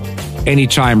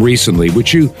anytime recently,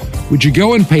 would you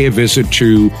go and pay a visit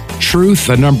to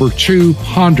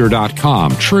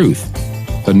truth2ponder.com?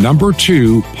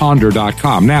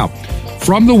 Truth2ponder.com. Now,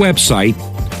 from the website,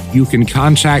 you can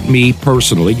contact me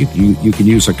personally. You can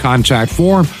use a contact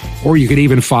form, or you can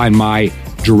even find my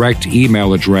direct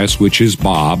email address, which is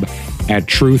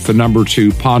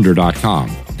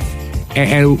bob@truth2ponder.com.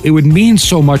 And it would mean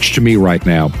so much to me right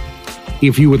now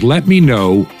if you would let me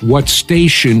know what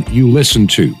station you listen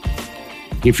to.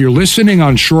 If you're listening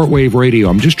on shortwave radio,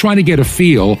 I'm just trying to get a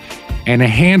feel and a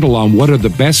handle on what are the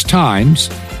best times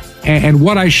and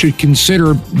what I should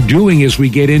consider doing as we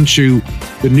get into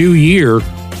the new year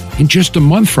in just a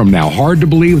month from now. Hard to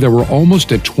believe that we're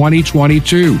almost at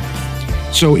 2022.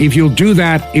 So if you'll do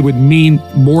that, it would mean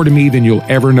more to me than you'll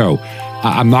ever know.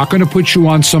 I'm not going to put you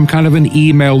on some kind of an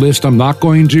email list. I'm not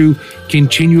going to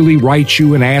continually write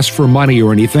you and ask for money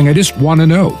or anything. I just want to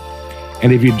know.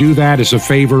 And if you do that as a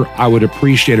favor, I would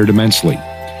appreciate it immensely.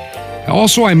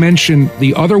 Also, I mentioned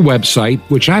the other website,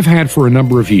 which I've had for a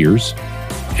number of years,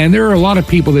 and there are a lot of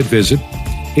people that visit.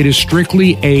 It is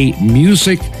strictly a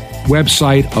music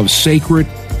website of sacred,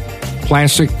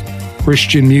 classic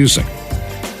Christian music.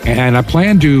 And I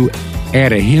plan to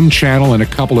add a hymn channel and a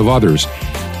couple of others.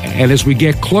 And as we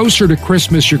get closer to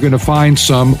Christmas, you're going to find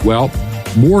some,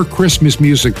 more Christmas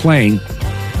music playing.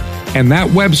 And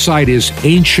that website is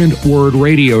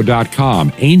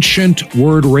ancientwordradio.com,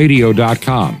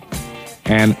 ancientwordradio.com.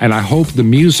 And I hope the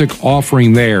music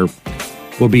offering there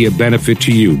will be a benefit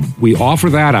to you. We offer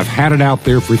that. I've had it out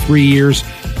there for 3 years.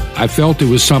 I felt it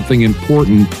was something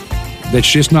important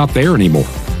that's just not there anymore.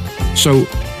 So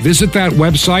visit that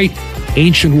website,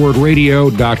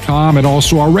 ancientwordradio.com, and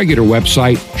also our regular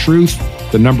website,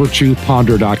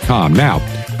 truth2ponder.com. Now,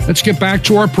 let's get back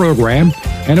to our program.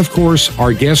 And of course,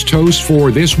 our guest host for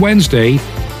this Wednesday,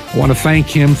 I want to thank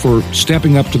him for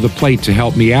stepping up to the plate to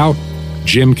help me out,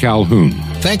 Jim Calhoun.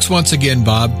 Thanks once again,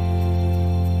 Bob.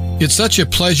 It's such a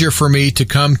pleasure for me to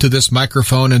come to this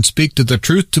microphone and speak to the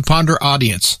Truth to Ponder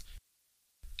audience.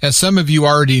 As some of you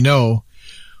already know,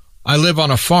 I live on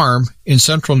a farm in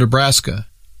central Nebraska,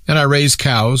 and I raise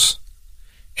cows,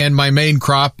 and my main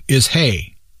crop is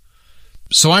hay.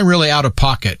 So I'm really out of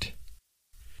pocket.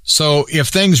 So if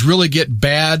things really get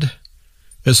bad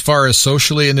as far as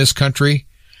socially in this country,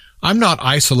 I'm not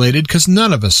isolated because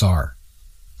none of us are.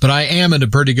 But I am in a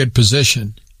pretty good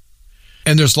position.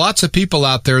 And there's lots of people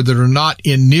out there that are not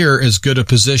in near as good a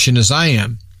position as I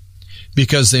am,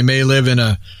 because they may live in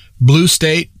a blue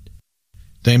state,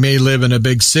 they may live in a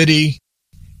big city,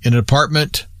 in an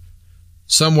apartment,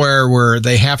 somewhere where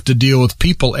they have to deal with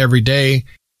people every day,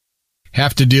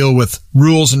 have to deal with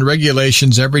rules and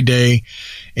regulations every day,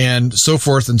 and so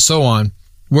forth and so on.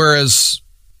 Whereas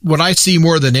what I see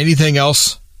more than anything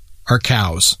else are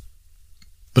cows.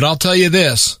 But I'll tell you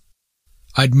this,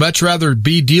 I'd much rather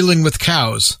be dealing with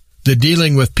cows than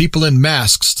dealing with people in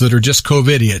masks that are just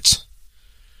COVIDiots.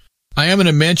 I am going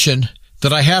to mention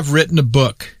that I have written a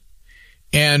book,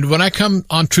 and when I come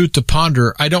on Truth to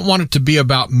Ponder, I don't want it to be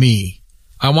about me.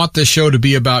 I want this show to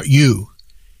be about you,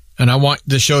 and I want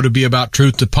this show to be about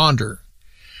Truth to Ponder.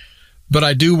 But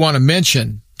I do want to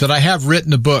mention that I have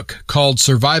written a book called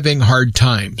Surviving Hard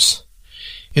Times.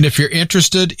 And if you're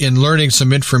interested in learning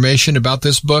some information about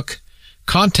this book,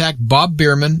 contact Bob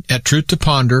Bierman at Truth to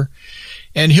Ponder,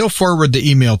 and he'll forward the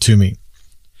email to me.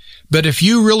 But if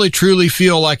you really truly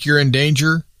feel like you're in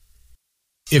danger,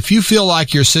 if you feel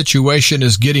like your situation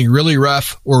is getting really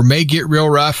rough or may get real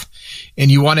rough, and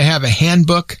you want to have a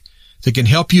handbook that can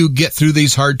help you get through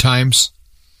these hard times,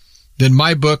 then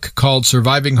my book called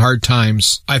Surviving Hard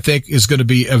Times, I think, is going to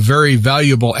be a very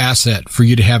valuable asset for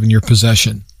you to have in your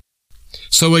possession.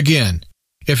 So again,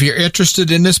 if you're interested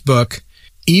in this book,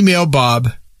 email Bob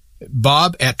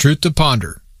at Truth to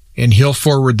Ponder, and he'll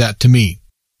forward that to me.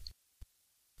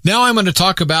 Now I'm going to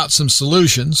talk about some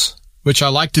solutions, which I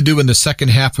like to do in the second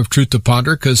half of Truth to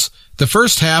Ponder, because the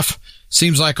first half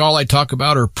seems like all I talk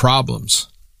about are problems.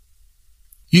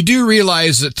 You do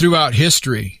realize that throughout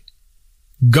history,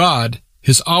 God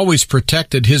has always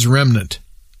protected his remnant.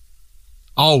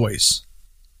 Always.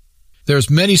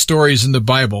 There's many stories in the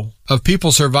Bible of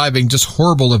people surviving just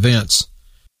horrible events.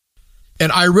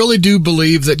 And I really do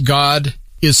believe that God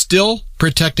is still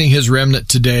protecting his remnant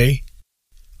today.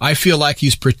 I feel like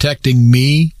he's protecting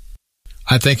me.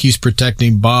 I think he's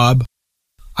protecting Bob.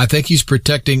 I think he's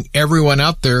protecting everyone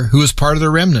out there who is part of the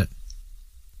remnant.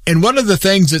 And one of the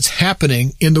things that's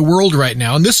happening in the world right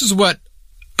now, and this is what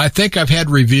I think I've had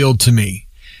revealed to me.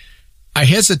 I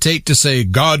hesitate to say,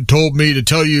 God told me to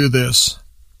tell you this,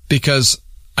 because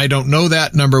I don't know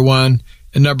that, number one,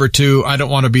 and number two, I don't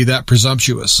want to be that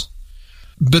presumptuous.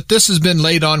 But this has been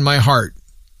laid on my heart,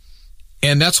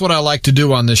 and that's what I like to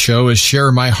do on this show, is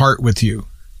share my heart with you.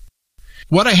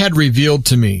 What I had revealed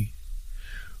to me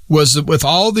was that with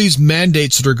all these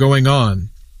mandates that are going on,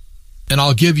 and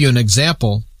I'll give you an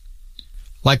example,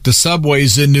 like the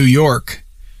subways in New York,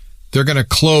 they're going to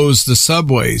close the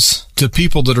subways to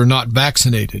people that are not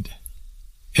vaccinated.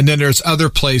 And then there's other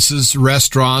places,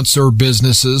 restaurants or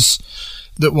businesses,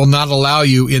 that will not allow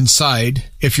you inside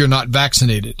if you're not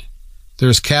vaccinated.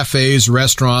 There's cafes,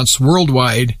 restaurants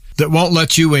worldwide that won't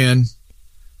let you in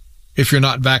if you're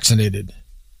not vaccinated.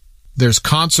 There's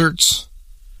concerts,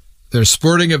 there's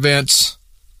sporting events,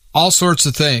 all sorts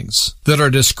of things that are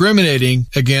discriminating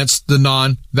against the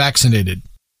non-vaccinated.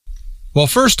 Well,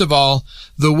 first of all,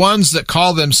 the ones that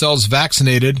call themselves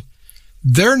vaccinated,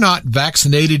 they're not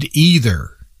vaccinated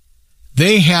either.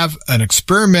 They have an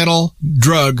experimental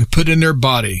drug put in their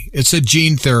body. It's a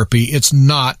gene therapy. It's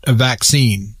not a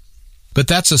vaccine. But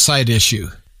that's a side issue.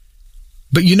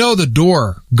 But you know the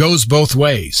door goes both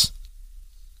ways.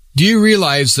 Do you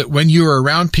realize that when you are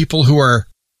around people who are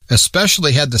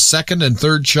especially had the second and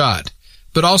third shot,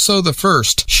 but also the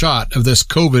first shot of this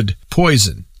COVID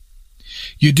poison,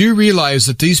 you do realize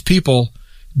that these people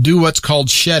do what's called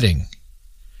shedding.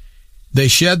 They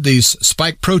shed these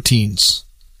spike proteins.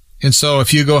 And so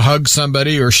if you go hug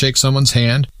somebody or shake someone's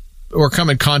hand or come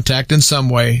in contact in some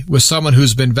way with someone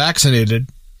who's been vaccinated,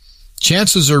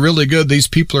 chances are really good these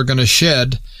people are going to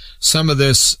shed some of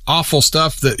this awful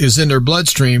stuff that is in their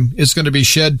bloodstream is going to be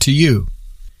shed to you.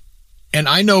 And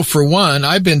I know for one,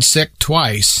 I've been sick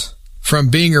twice from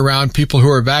being around people who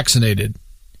are vaccinated.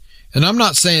 And I'm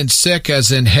not saying sick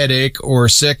as in headache or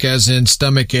sick as in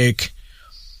stomach ache.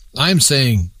 I'm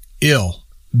saying ill,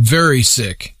 very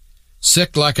sick.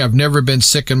 Sick like I've never been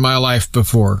sick in my life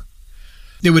before.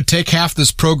 It would take half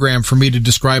this program for me to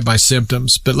describe my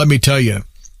symptoms, but let me tell you,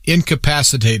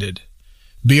 incapacitated,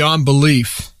 beyond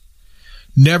belief,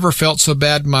 never felt so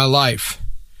bad in my life.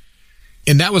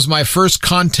 And that was my first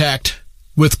contact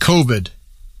with COVID.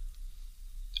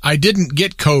 I didn't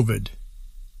get COVID.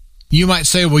 You might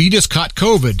say, well, you just caught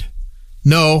COVID.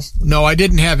 No, I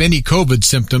didn't have any COVID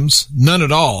symptoms, none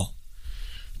at all.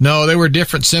 No, they were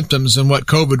different symptoms than what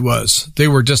COVID was. They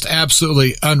were just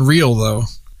absolutely unreal, though.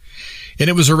 And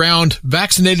it was around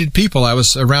vaccinated people. I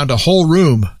was around a whole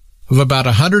room of about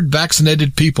 100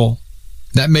 vaccinated people.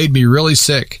 That made me really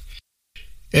sick.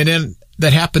 And then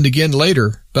that happened again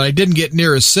later, but I didn't get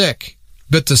near as sick,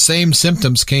 but the same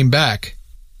symptoms came back.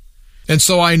 And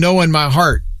so I know in my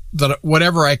heart that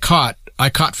whatever I caught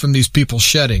from these people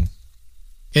shedding.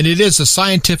 And it is a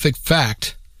scientific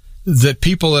fact that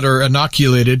people that are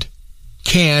inoculated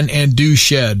can and do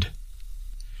shed.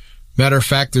 Matter of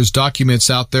fact, there's documents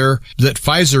out there that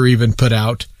Pfizer even put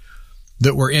out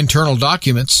that were internal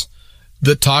documents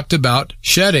that talked about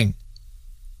shedding.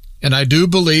 And I do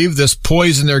believe this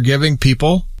poison they're giving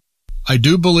people, I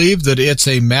do believe that it's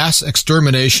a mass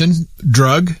extermination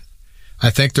drug.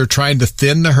 I think they're trying to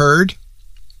thin the herd.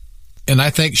 And I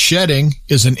think shedding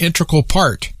is an integral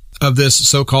part of this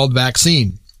so-called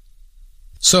vaccine.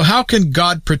 So how can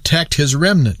God protect his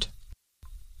remnant?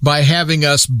 By having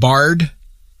us barred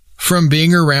from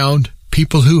being around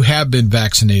people who have been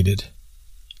vaccinated.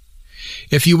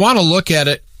 If you want to look at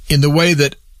it in the way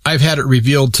that I've had it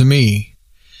revealed to me,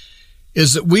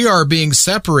 is that we are being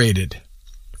separated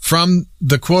from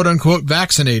the quote-unquote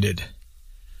vaccinated.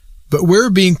 But we're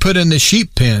being put in the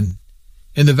sheep pen,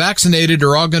 and the vaccinated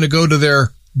are all going to go to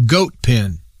their goat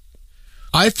pen.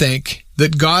 I think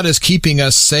that God is keeping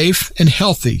us safe and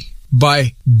healthy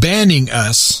by banning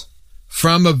us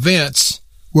from events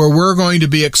where we're going to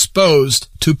be exposed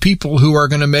to people who are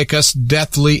going to make us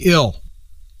deathly ill.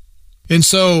 And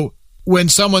so when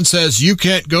someone says, you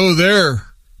can't go there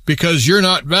because you're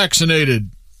not vaccinated,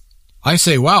 I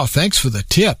say, wow, thanks for the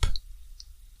tip.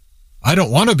 I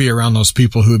don't want to be around those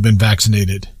people who have been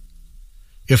vaccinated.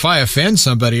 If I offend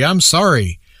somebody, I'm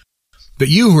sorry. But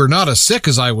you who are not as sick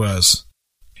as I was.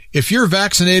 If you're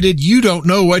vaccinated, you don't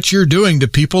know what you're doing to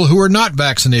people who are not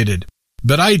vaccinated.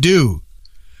 But I do.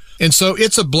 And so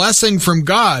it's a blessing from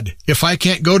God if I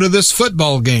can't go to this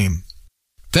football game.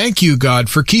 Thank you, God,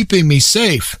 for keeping me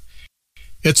safe.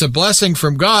 It's a blessing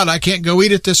from God I can't go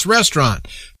eat at this restaurant.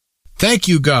 Thank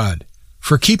you, God,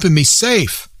 for keeping me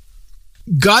safe.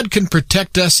 God can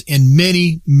protect us in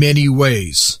many, many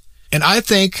ways. And I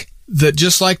think that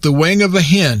just like the wing of a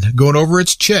hen going over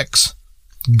its chicks,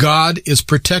 God is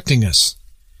protecting us.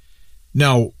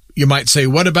 Now, you might say,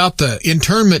 what about the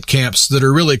internment camps that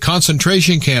are really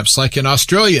concentration camps like in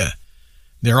Australia?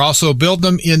 They're also building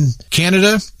them in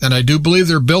Canada, and I do believe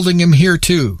they're building them here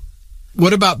too.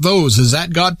 What about those? Is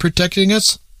that God protecting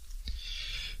us?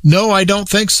 No, I don't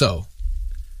think so.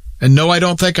 And no, I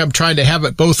don't think I'm trying to have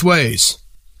it both ways.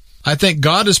 I think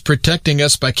God is protecting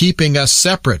us by keeping us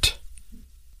separate,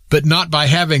 but not by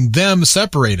having them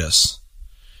separate us.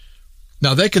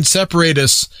 Now, they can separate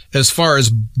us as far as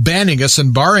banning us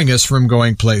and barring us from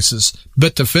going places,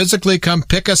 but to physically come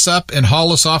pick us up and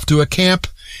haul us off to a camp,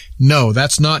 no,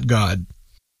 that's not God.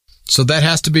 So that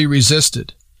has to be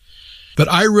resisted.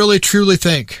 But I really truly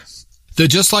think that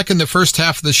just like in the first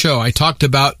half of the show, I talked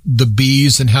about the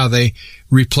bees and how they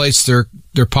replace their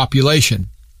population.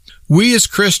 We as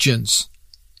Christians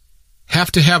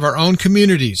have to have our own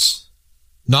communities.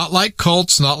 Not like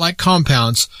cults, not like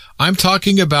compounds. I'm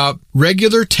talking about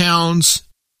regular towns,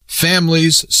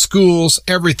 families, schools,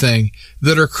 everything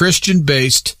that are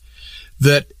Christian-based,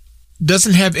 that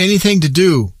doesn't have anything to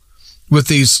do with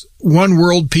these one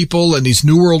world people and these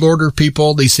New World Order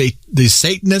people, these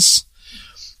Satanists.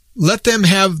 Let them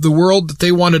have the world that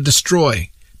they want to destroy,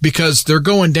 because they're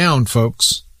going down,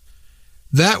 folks.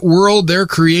 That world they're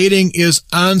creating is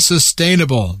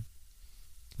unsustainable.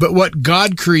 But what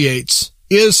God creates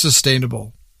is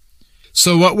sustainable.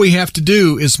 So what we have to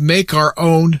do is make our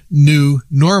own new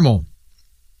normal.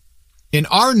 And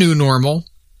our new normal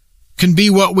can be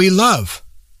what we love.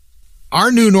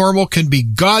 Our new normal can be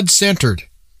God-centered.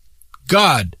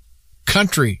 God,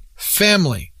 country,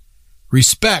 family,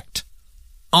 respect,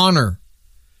 honor.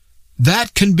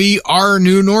 That can be our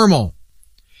new normal.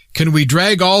 Can we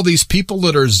drag all these people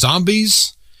that are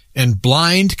zombies and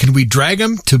blind, can we drag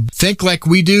them to think like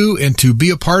we do and to be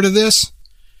a part of this?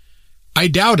 I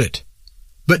doubt it.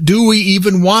 But do we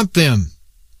even want them?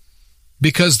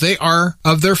 Because they are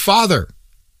of their father.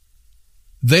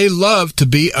 They love to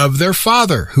be of their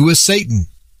father, who is Satan.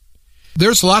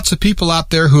 There's lots of people out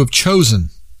there who have chosen,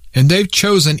 and they've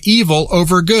chosen evil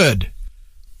over good.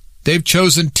 They've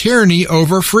chosen tyranny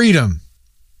over freedom.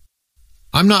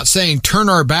 I'm not saying turn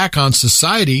our back on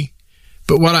society,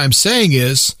 but what I'm saying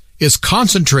is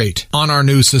concentrate on our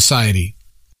new society.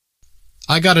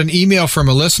 I got an email from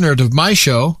a listener of my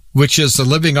show, which is the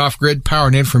Living Off-Grid Power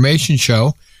and Information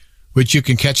Show, which you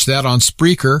can catch that on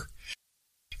Spreaker.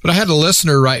 But I had a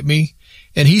listener write me,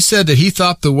 and he said that he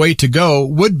thought the way to go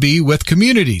would be with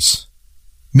communities,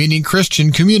 meaning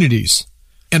Christian communities.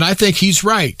 And I think he's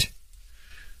right.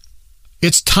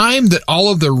 It's time that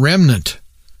all of the remnant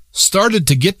started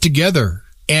to get together,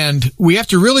 and we have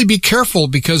to really be careful,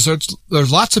 because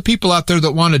there's lots of people out there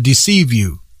that want to deceive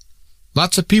you.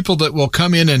 Lots of people that will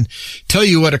come in and tell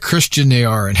you what a Christian they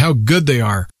are and how good they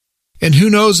are. And who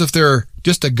knows if they're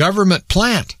just a government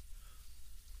plant.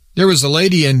 There was a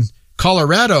lady in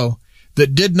Colorado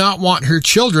that did not want her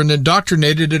children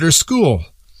indoctrinated at her school.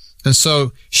 And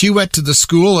so she went to the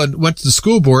school and went to the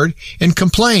school board and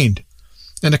complained.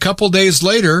 And a couple days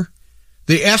later,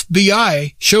 the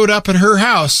FBI showed up at her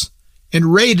house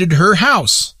and raided her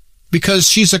house because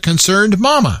she's a concerned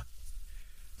mama.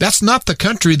 That's not the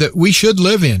country that we should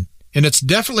live in. And it's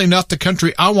definitely not the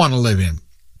country I want to live in.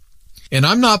 And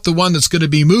I'm not the one that's going to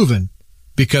be moving,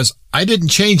 because I didn't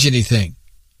change anything.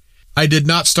 I did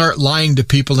not start lying to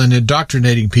people and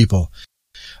indoctrinating people.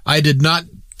 I did not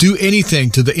do anything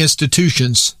to the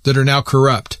institutions that are now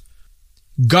corrupt.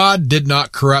 God did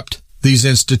not corrupt these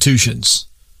institutions.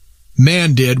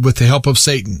 Man did with the help of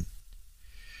Satan.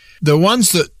 The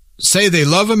ones that say they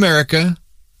love America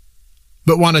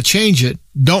but want to change it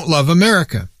don't love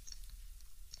America.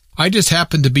 I just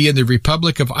happened to be in the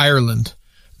Republic of Ireland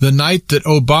the night that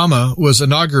Obama was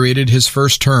inaugurated his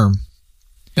first term.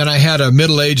 And I had a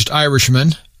middle-aged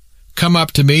Irishman come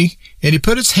up to me, and he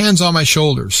put his hands on my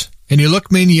shoulders, and he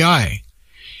looked me in the eye.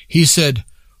 He said,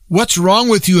 "What's wrong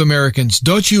with you Americans?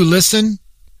 Don't you listen?"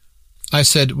 I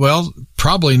said, "Well,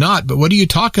 probably not, but what are you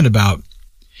talking about?"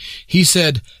 He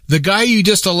said, "The guy you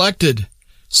just elected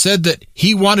said that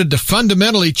he wanted to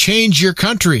fundamentally change your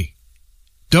country.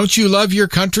 Don't you love your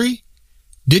country?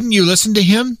 Didn't you listen to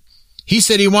him? He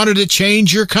said he wanted to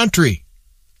change your country.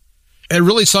 It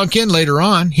really sunk in later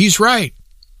on. He's right.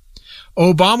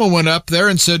 Obama went up there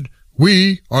and said,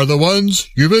 we are the ones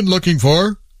you've been looking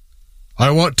for.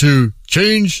 I want to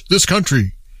change this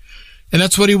country. And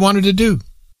that's what he wanted to do.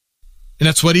 And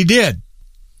that's what he did.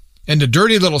 And the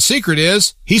dirty little secret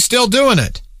is he's still doing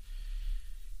it.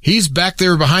 He's back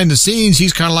there behind the scenes.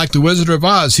 He's kind of like the Wizard of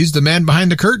Oz. He's the man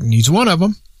behind the curtain. He's one of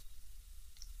them.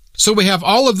 So we have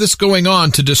all of this going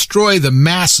on to destroy the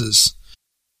masses.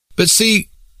 But see,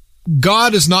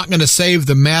 God is not going to save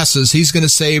the masses. He's going to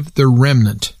save the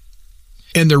remnant.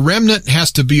 And the remnant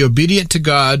has to be obedient to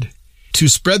God, to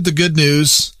spread the good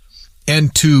news,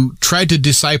 and to try to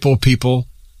disciple people.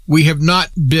 We have not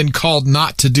been called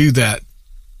not to do that.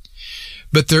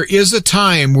 But there is a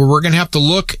time where we're going to have to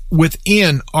look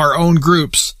within our own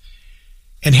groups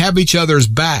and have each other's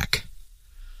back.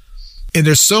 And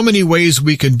there's so many ways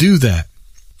we can do that.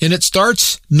 And it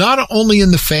starts not only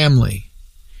in the family.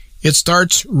 It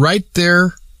starts right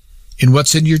there in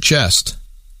what's in your chest.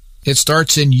 It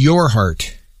starts in your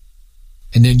heart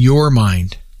and in your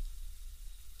mind.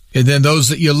 And then those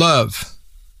that you love,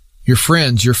 your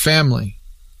friends, your family,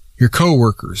 your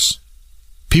coworkers,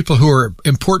 people who are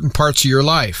important parts of your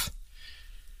life.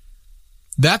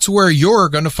 That's where you're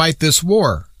going to fight this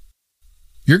war.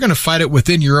 You're going to fight it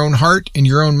within your own heart and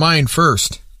your own mind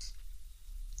first.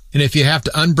 And if you have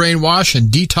to unbrainwash and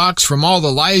detox from all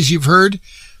the lies you've heard,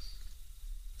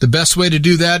 the best way to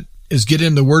do that is get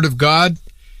in the Word of God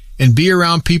and be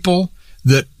around people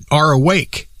that are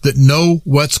awake, that know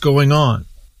what's going on.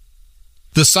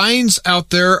 The signs out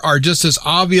there are just as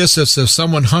obvious as if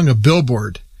someone hung a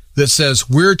billboard that says,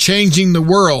 we're changing the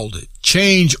world,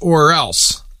 change or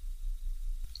else.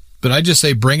 But I just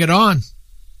say, bring it on.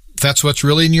 If that's what's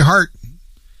really in your heart.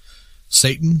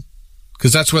 Satan,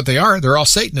 because that's what they are. They're all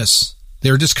Satanists.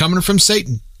 They're just coming from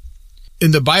Satan.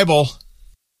 In the Bible,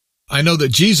 I know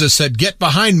that Jesus said, get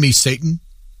behind me, Satan.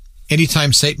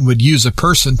 Anytime Satan would use a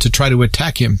person to try to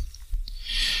attack him.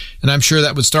 And I'm sure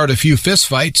that would start a few fist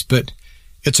fights, but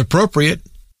it's appropriate.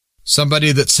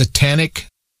 Somebody that's satanic,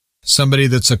 somebody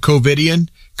that's a COVIDian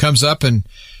comes up and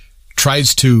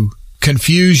tries to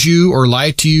confuse you or lie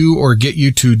to you or get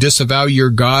you to disavow your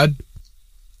God.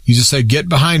 You just say, get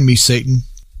behind me, Satan.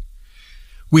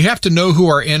 We have to know who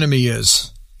our enemy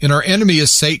is, and our enemy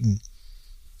is Satan.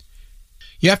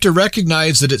 You have to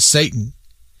recognize that it's Satan.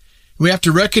 We have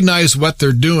to recognize what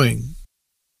they're doing.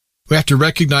 We have to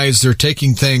recognize they're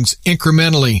taking things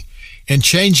incrementally and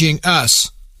changing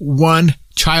us one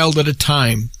child at a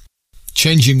time,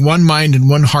 changing one mind and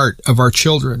one heart of our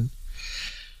children.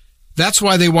 That's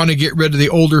why they want to get rid of the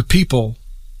older people.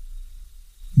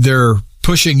 They're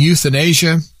pushing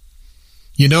euthanasia.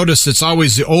 You notice it's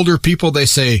always the older people. They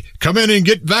say, come in and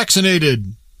get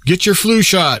vaccinated. Get your flu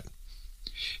shot.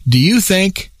 Do you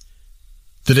think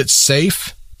that it's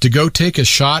safe to go take a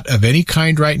shot of any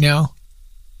kind right now?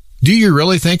 Do you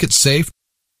really think it's safe?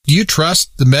 Do you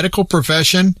trust the medical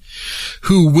profession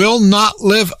who will not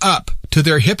live up to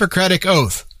their Hippocratic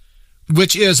oath,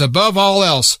 which is, above all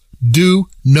else, do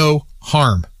no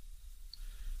harm?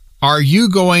 Are you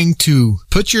going to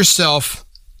put yourself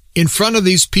in front of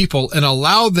these people and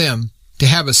allow them to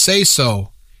have a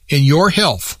say-so in your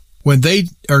health when they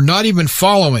are not even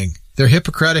following their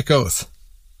Hippocratic oath?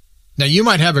 Now, you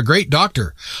might have a great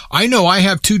doctor. I know I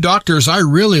have two doctors I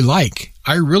really like.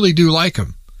 I really do like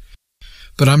them.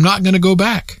 But I'm not going to go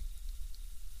back.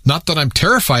 Not that I'm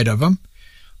terrified of them.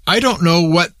 I don't know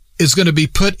what is going to be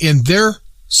put in their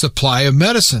supply of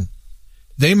medicine.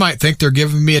 They might think they're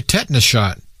giving me a tetanus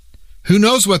shot. Who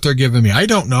knows what they're giving me? I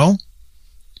don't know.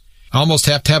 I almost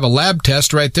have to have a lab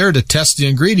test right there to test the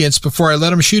ingredients before I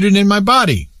let them shoot it in my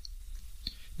body.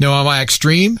 Now, am I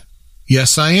extreme?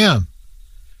 Yes, I am.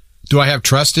 Do I have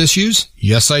trust issues?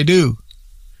 Yes, I do.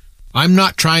 I'm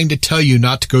not trying to tell you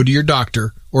not to go to your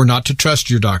doctor or not to trust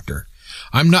your doctor.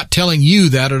 I'm not telling you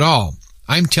that at all.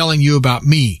 I'm telling you about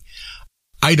me.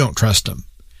 I don't trust them.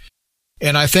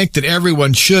 And I think that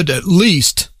everyone should at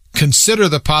least consider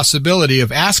the possibility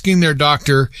of asking their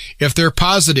doctor if they're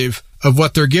positive of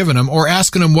what they're giving them, or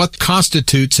asking them what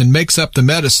constitutes and makes up the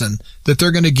medicine that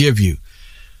they're going to give you.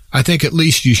 I think at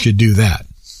least you should do that.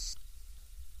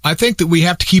 I think that we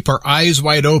have to keep our eyes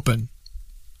wide open.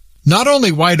 Not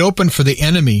only wide open for the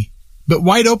enemy, but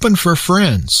wide open for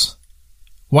friends.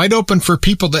 Wide open for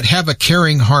people that have a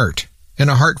caring heart and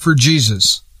a heart for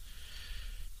Jesus.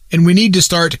 And we need to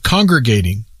start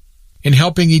congregating and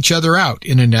helping each other out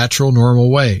in a natural, normal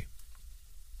way.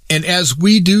 And as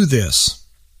we do this,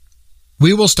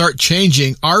 we will start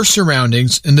changing our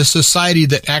surroundings in the society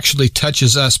that actually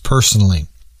touches us personally.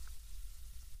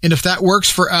 And if that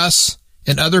works for us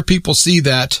and other people see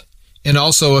that, and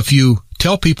also if you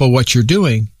tell people what you're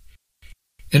doing,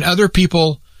 and other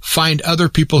people find other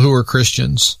people who are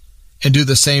Christians and do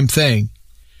the same thing,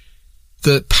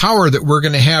 the power that we're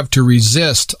going to have to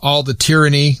resist all the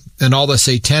tyranny and all the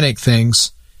satanic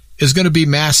things is going to be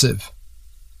massive.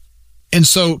 And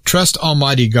so trust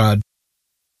Almighty God.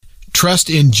 Trust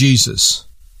in Jesus.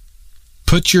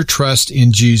 Put your trust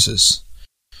in Jesus.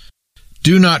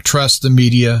 Do not trust the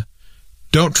media.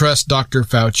 Don't trust Dr.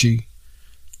 Fauci.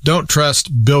 Don't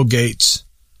trust Bill Gates.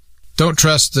 Don't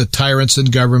trust the tyrants in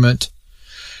government.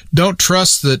 Don't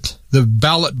trust that the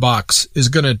ballot box is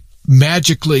going to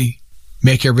magically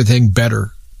make everything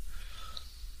better.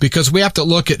 Because we have to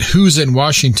look at who's in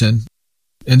Washington,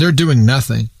 and they're doing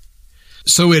nothing.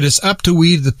 So it is up to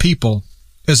we, the people,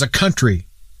 as a country.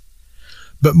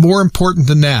 But more important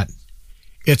than that,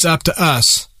 it's up to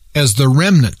us, as the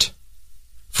remnant,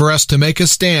 for us to make a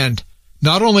stand,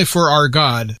 not only for our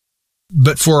God,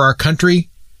 but for our country,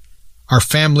 our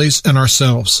families, and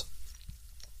ourselves.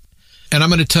 And I'm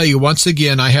going to tell you once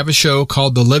again, I have a show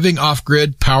called the Living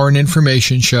Off-Grid Power and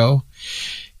Information Show,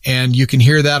 and you can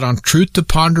hear that on Truth to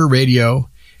Ponder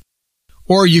Radio,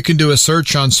 or you can do a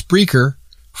search on Spreaker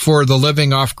for the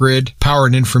Living Off-Grid Power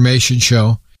and Information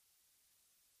Show.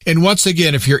 And once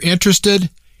again, if you're interested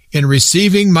in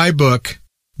receiving my book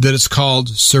that is called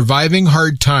Surviving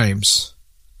Hard Times,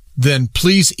 then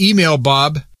please email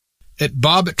Bob at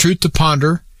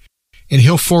bob@truth2ponder, and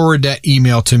he'll forward that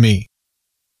email to me.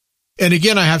 And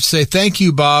again, I have to say thank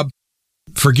you, Bob,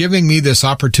 for giving me this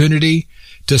opportunity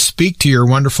to speak to your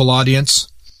wonderful audience.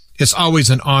 It's always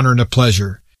an honor and a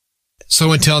pleasure.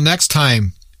 So until next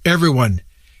time, everyone,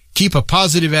 keep a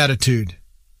positive attitude.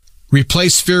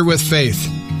 Replace fear with faith.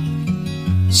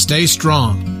 Stay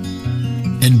strong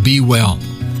and be well.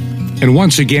 And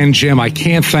once again, Jim, I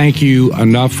can't thank you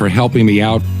enough for helping me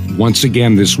out once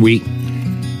again this week.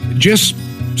 Just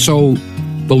so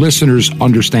the listeners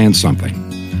understand something.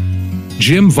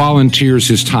 Jim volunteers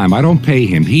his time. I don't pay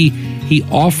him. He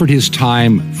offered his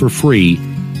time for free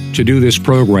to do this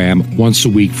program once a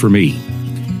week for me.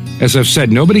 As I've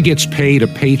said, nobody gets paid a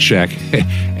paycheck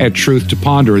at Truth to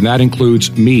Ponder, and that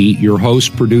includes me, your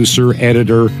host, producer,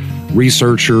 editor,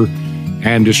 researcher,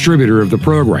 and distributor of the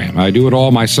program. I do it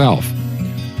all myself.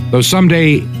 Though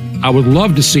someday I would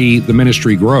love to see the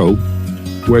ministry grow,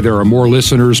 where there are more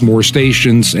listeners, more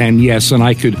stations, and yes, and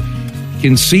I could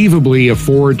conceivably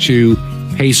afford to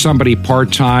pay somebody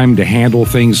part-time to handle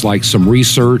things like some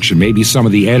research and maybe some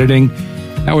of the editing.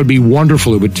 That would be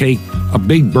wonderful. It would take a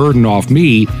big burden off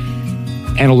me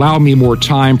and allow me more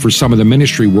time for some of the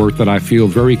ministry work that I feel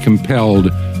very compelled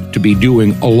to be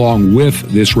doing along with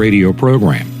this radio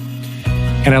program.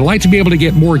 And I'd like to be able to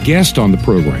get more guests on the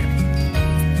program.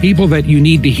 People that you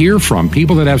need to hear from,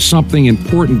 people that have something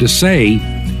important to say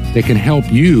that can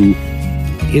help you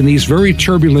in these very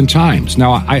turbulent times.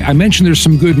 Now, I mentioned there's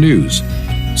some good news.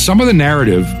 Some of the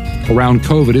narrative around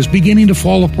COVID is beginning to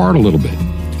fall apart a little bit.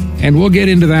 And we'll get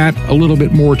into that a little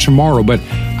bit more tomorrow. But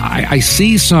I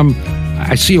see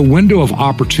a window of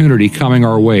opportunity coming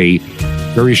our way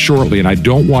very shortly, and I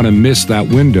don't want to miss that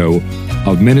window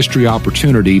of ministry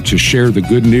opportunity to share the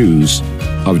good news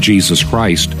of Jesus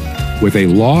Christ with a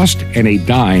lost and a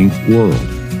dying world.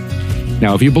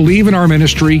 Now, if you believe in our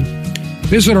ministry,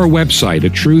 visit our website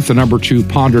at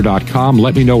truth2ponder.com.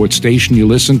 Let me know what station you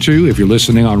listen to, if you're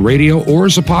listening on radio or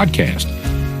as a podcast.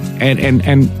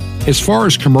 And as far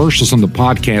as commercials on the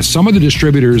podcast, some of the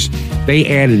distributors, they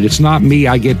added, it's not me,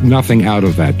 I get nothing out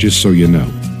of that, just so you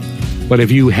know. But if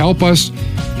you help us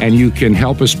and you can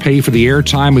help us pay for the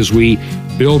airtime as we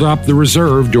build up the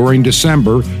reserve during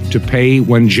December to pay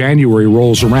when January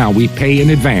rolls around, we pay in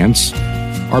advance.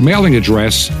 Our mailing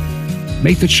address,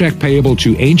 make the check payable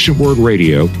to Ancient Word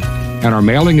Radio, and our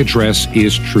mailing address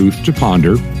is Truth to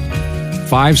Ponder,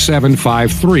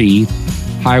 5753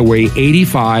 Highway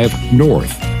 85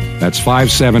 North. That's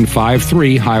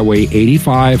 5753 Highway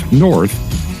 85 North.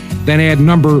 Then add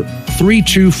number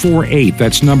 3248.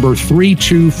 That's number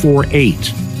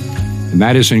 3248. And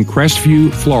that is in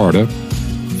Crestview, Florida,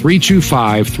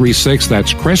 32536.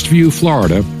 That's Crestview,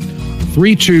 Florida,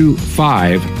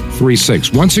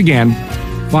 32536. Once again,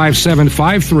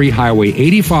 5753 Highway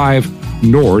 85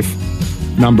 North,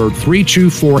 number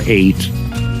 3248.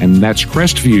 And that's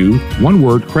Crestview, one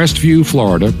word, Crestview,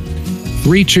 Florida,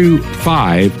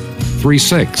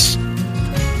 32536.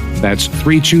 That's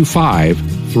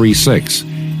 32536.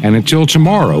 And until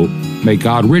tomorrow, may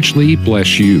God richly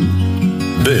bless you.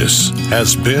 This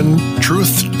has been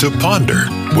Truth to Ponder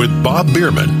with Bob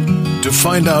Bierman. To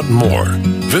find out more,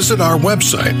 visit our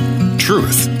website,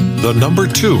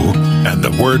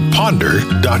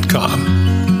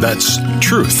 truth2ponder.com. That's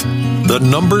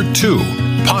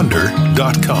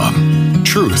truth2ponder.com.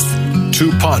 Truth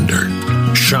to Ponder,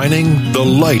 shining the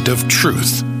light of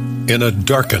truth in a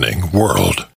darkening world.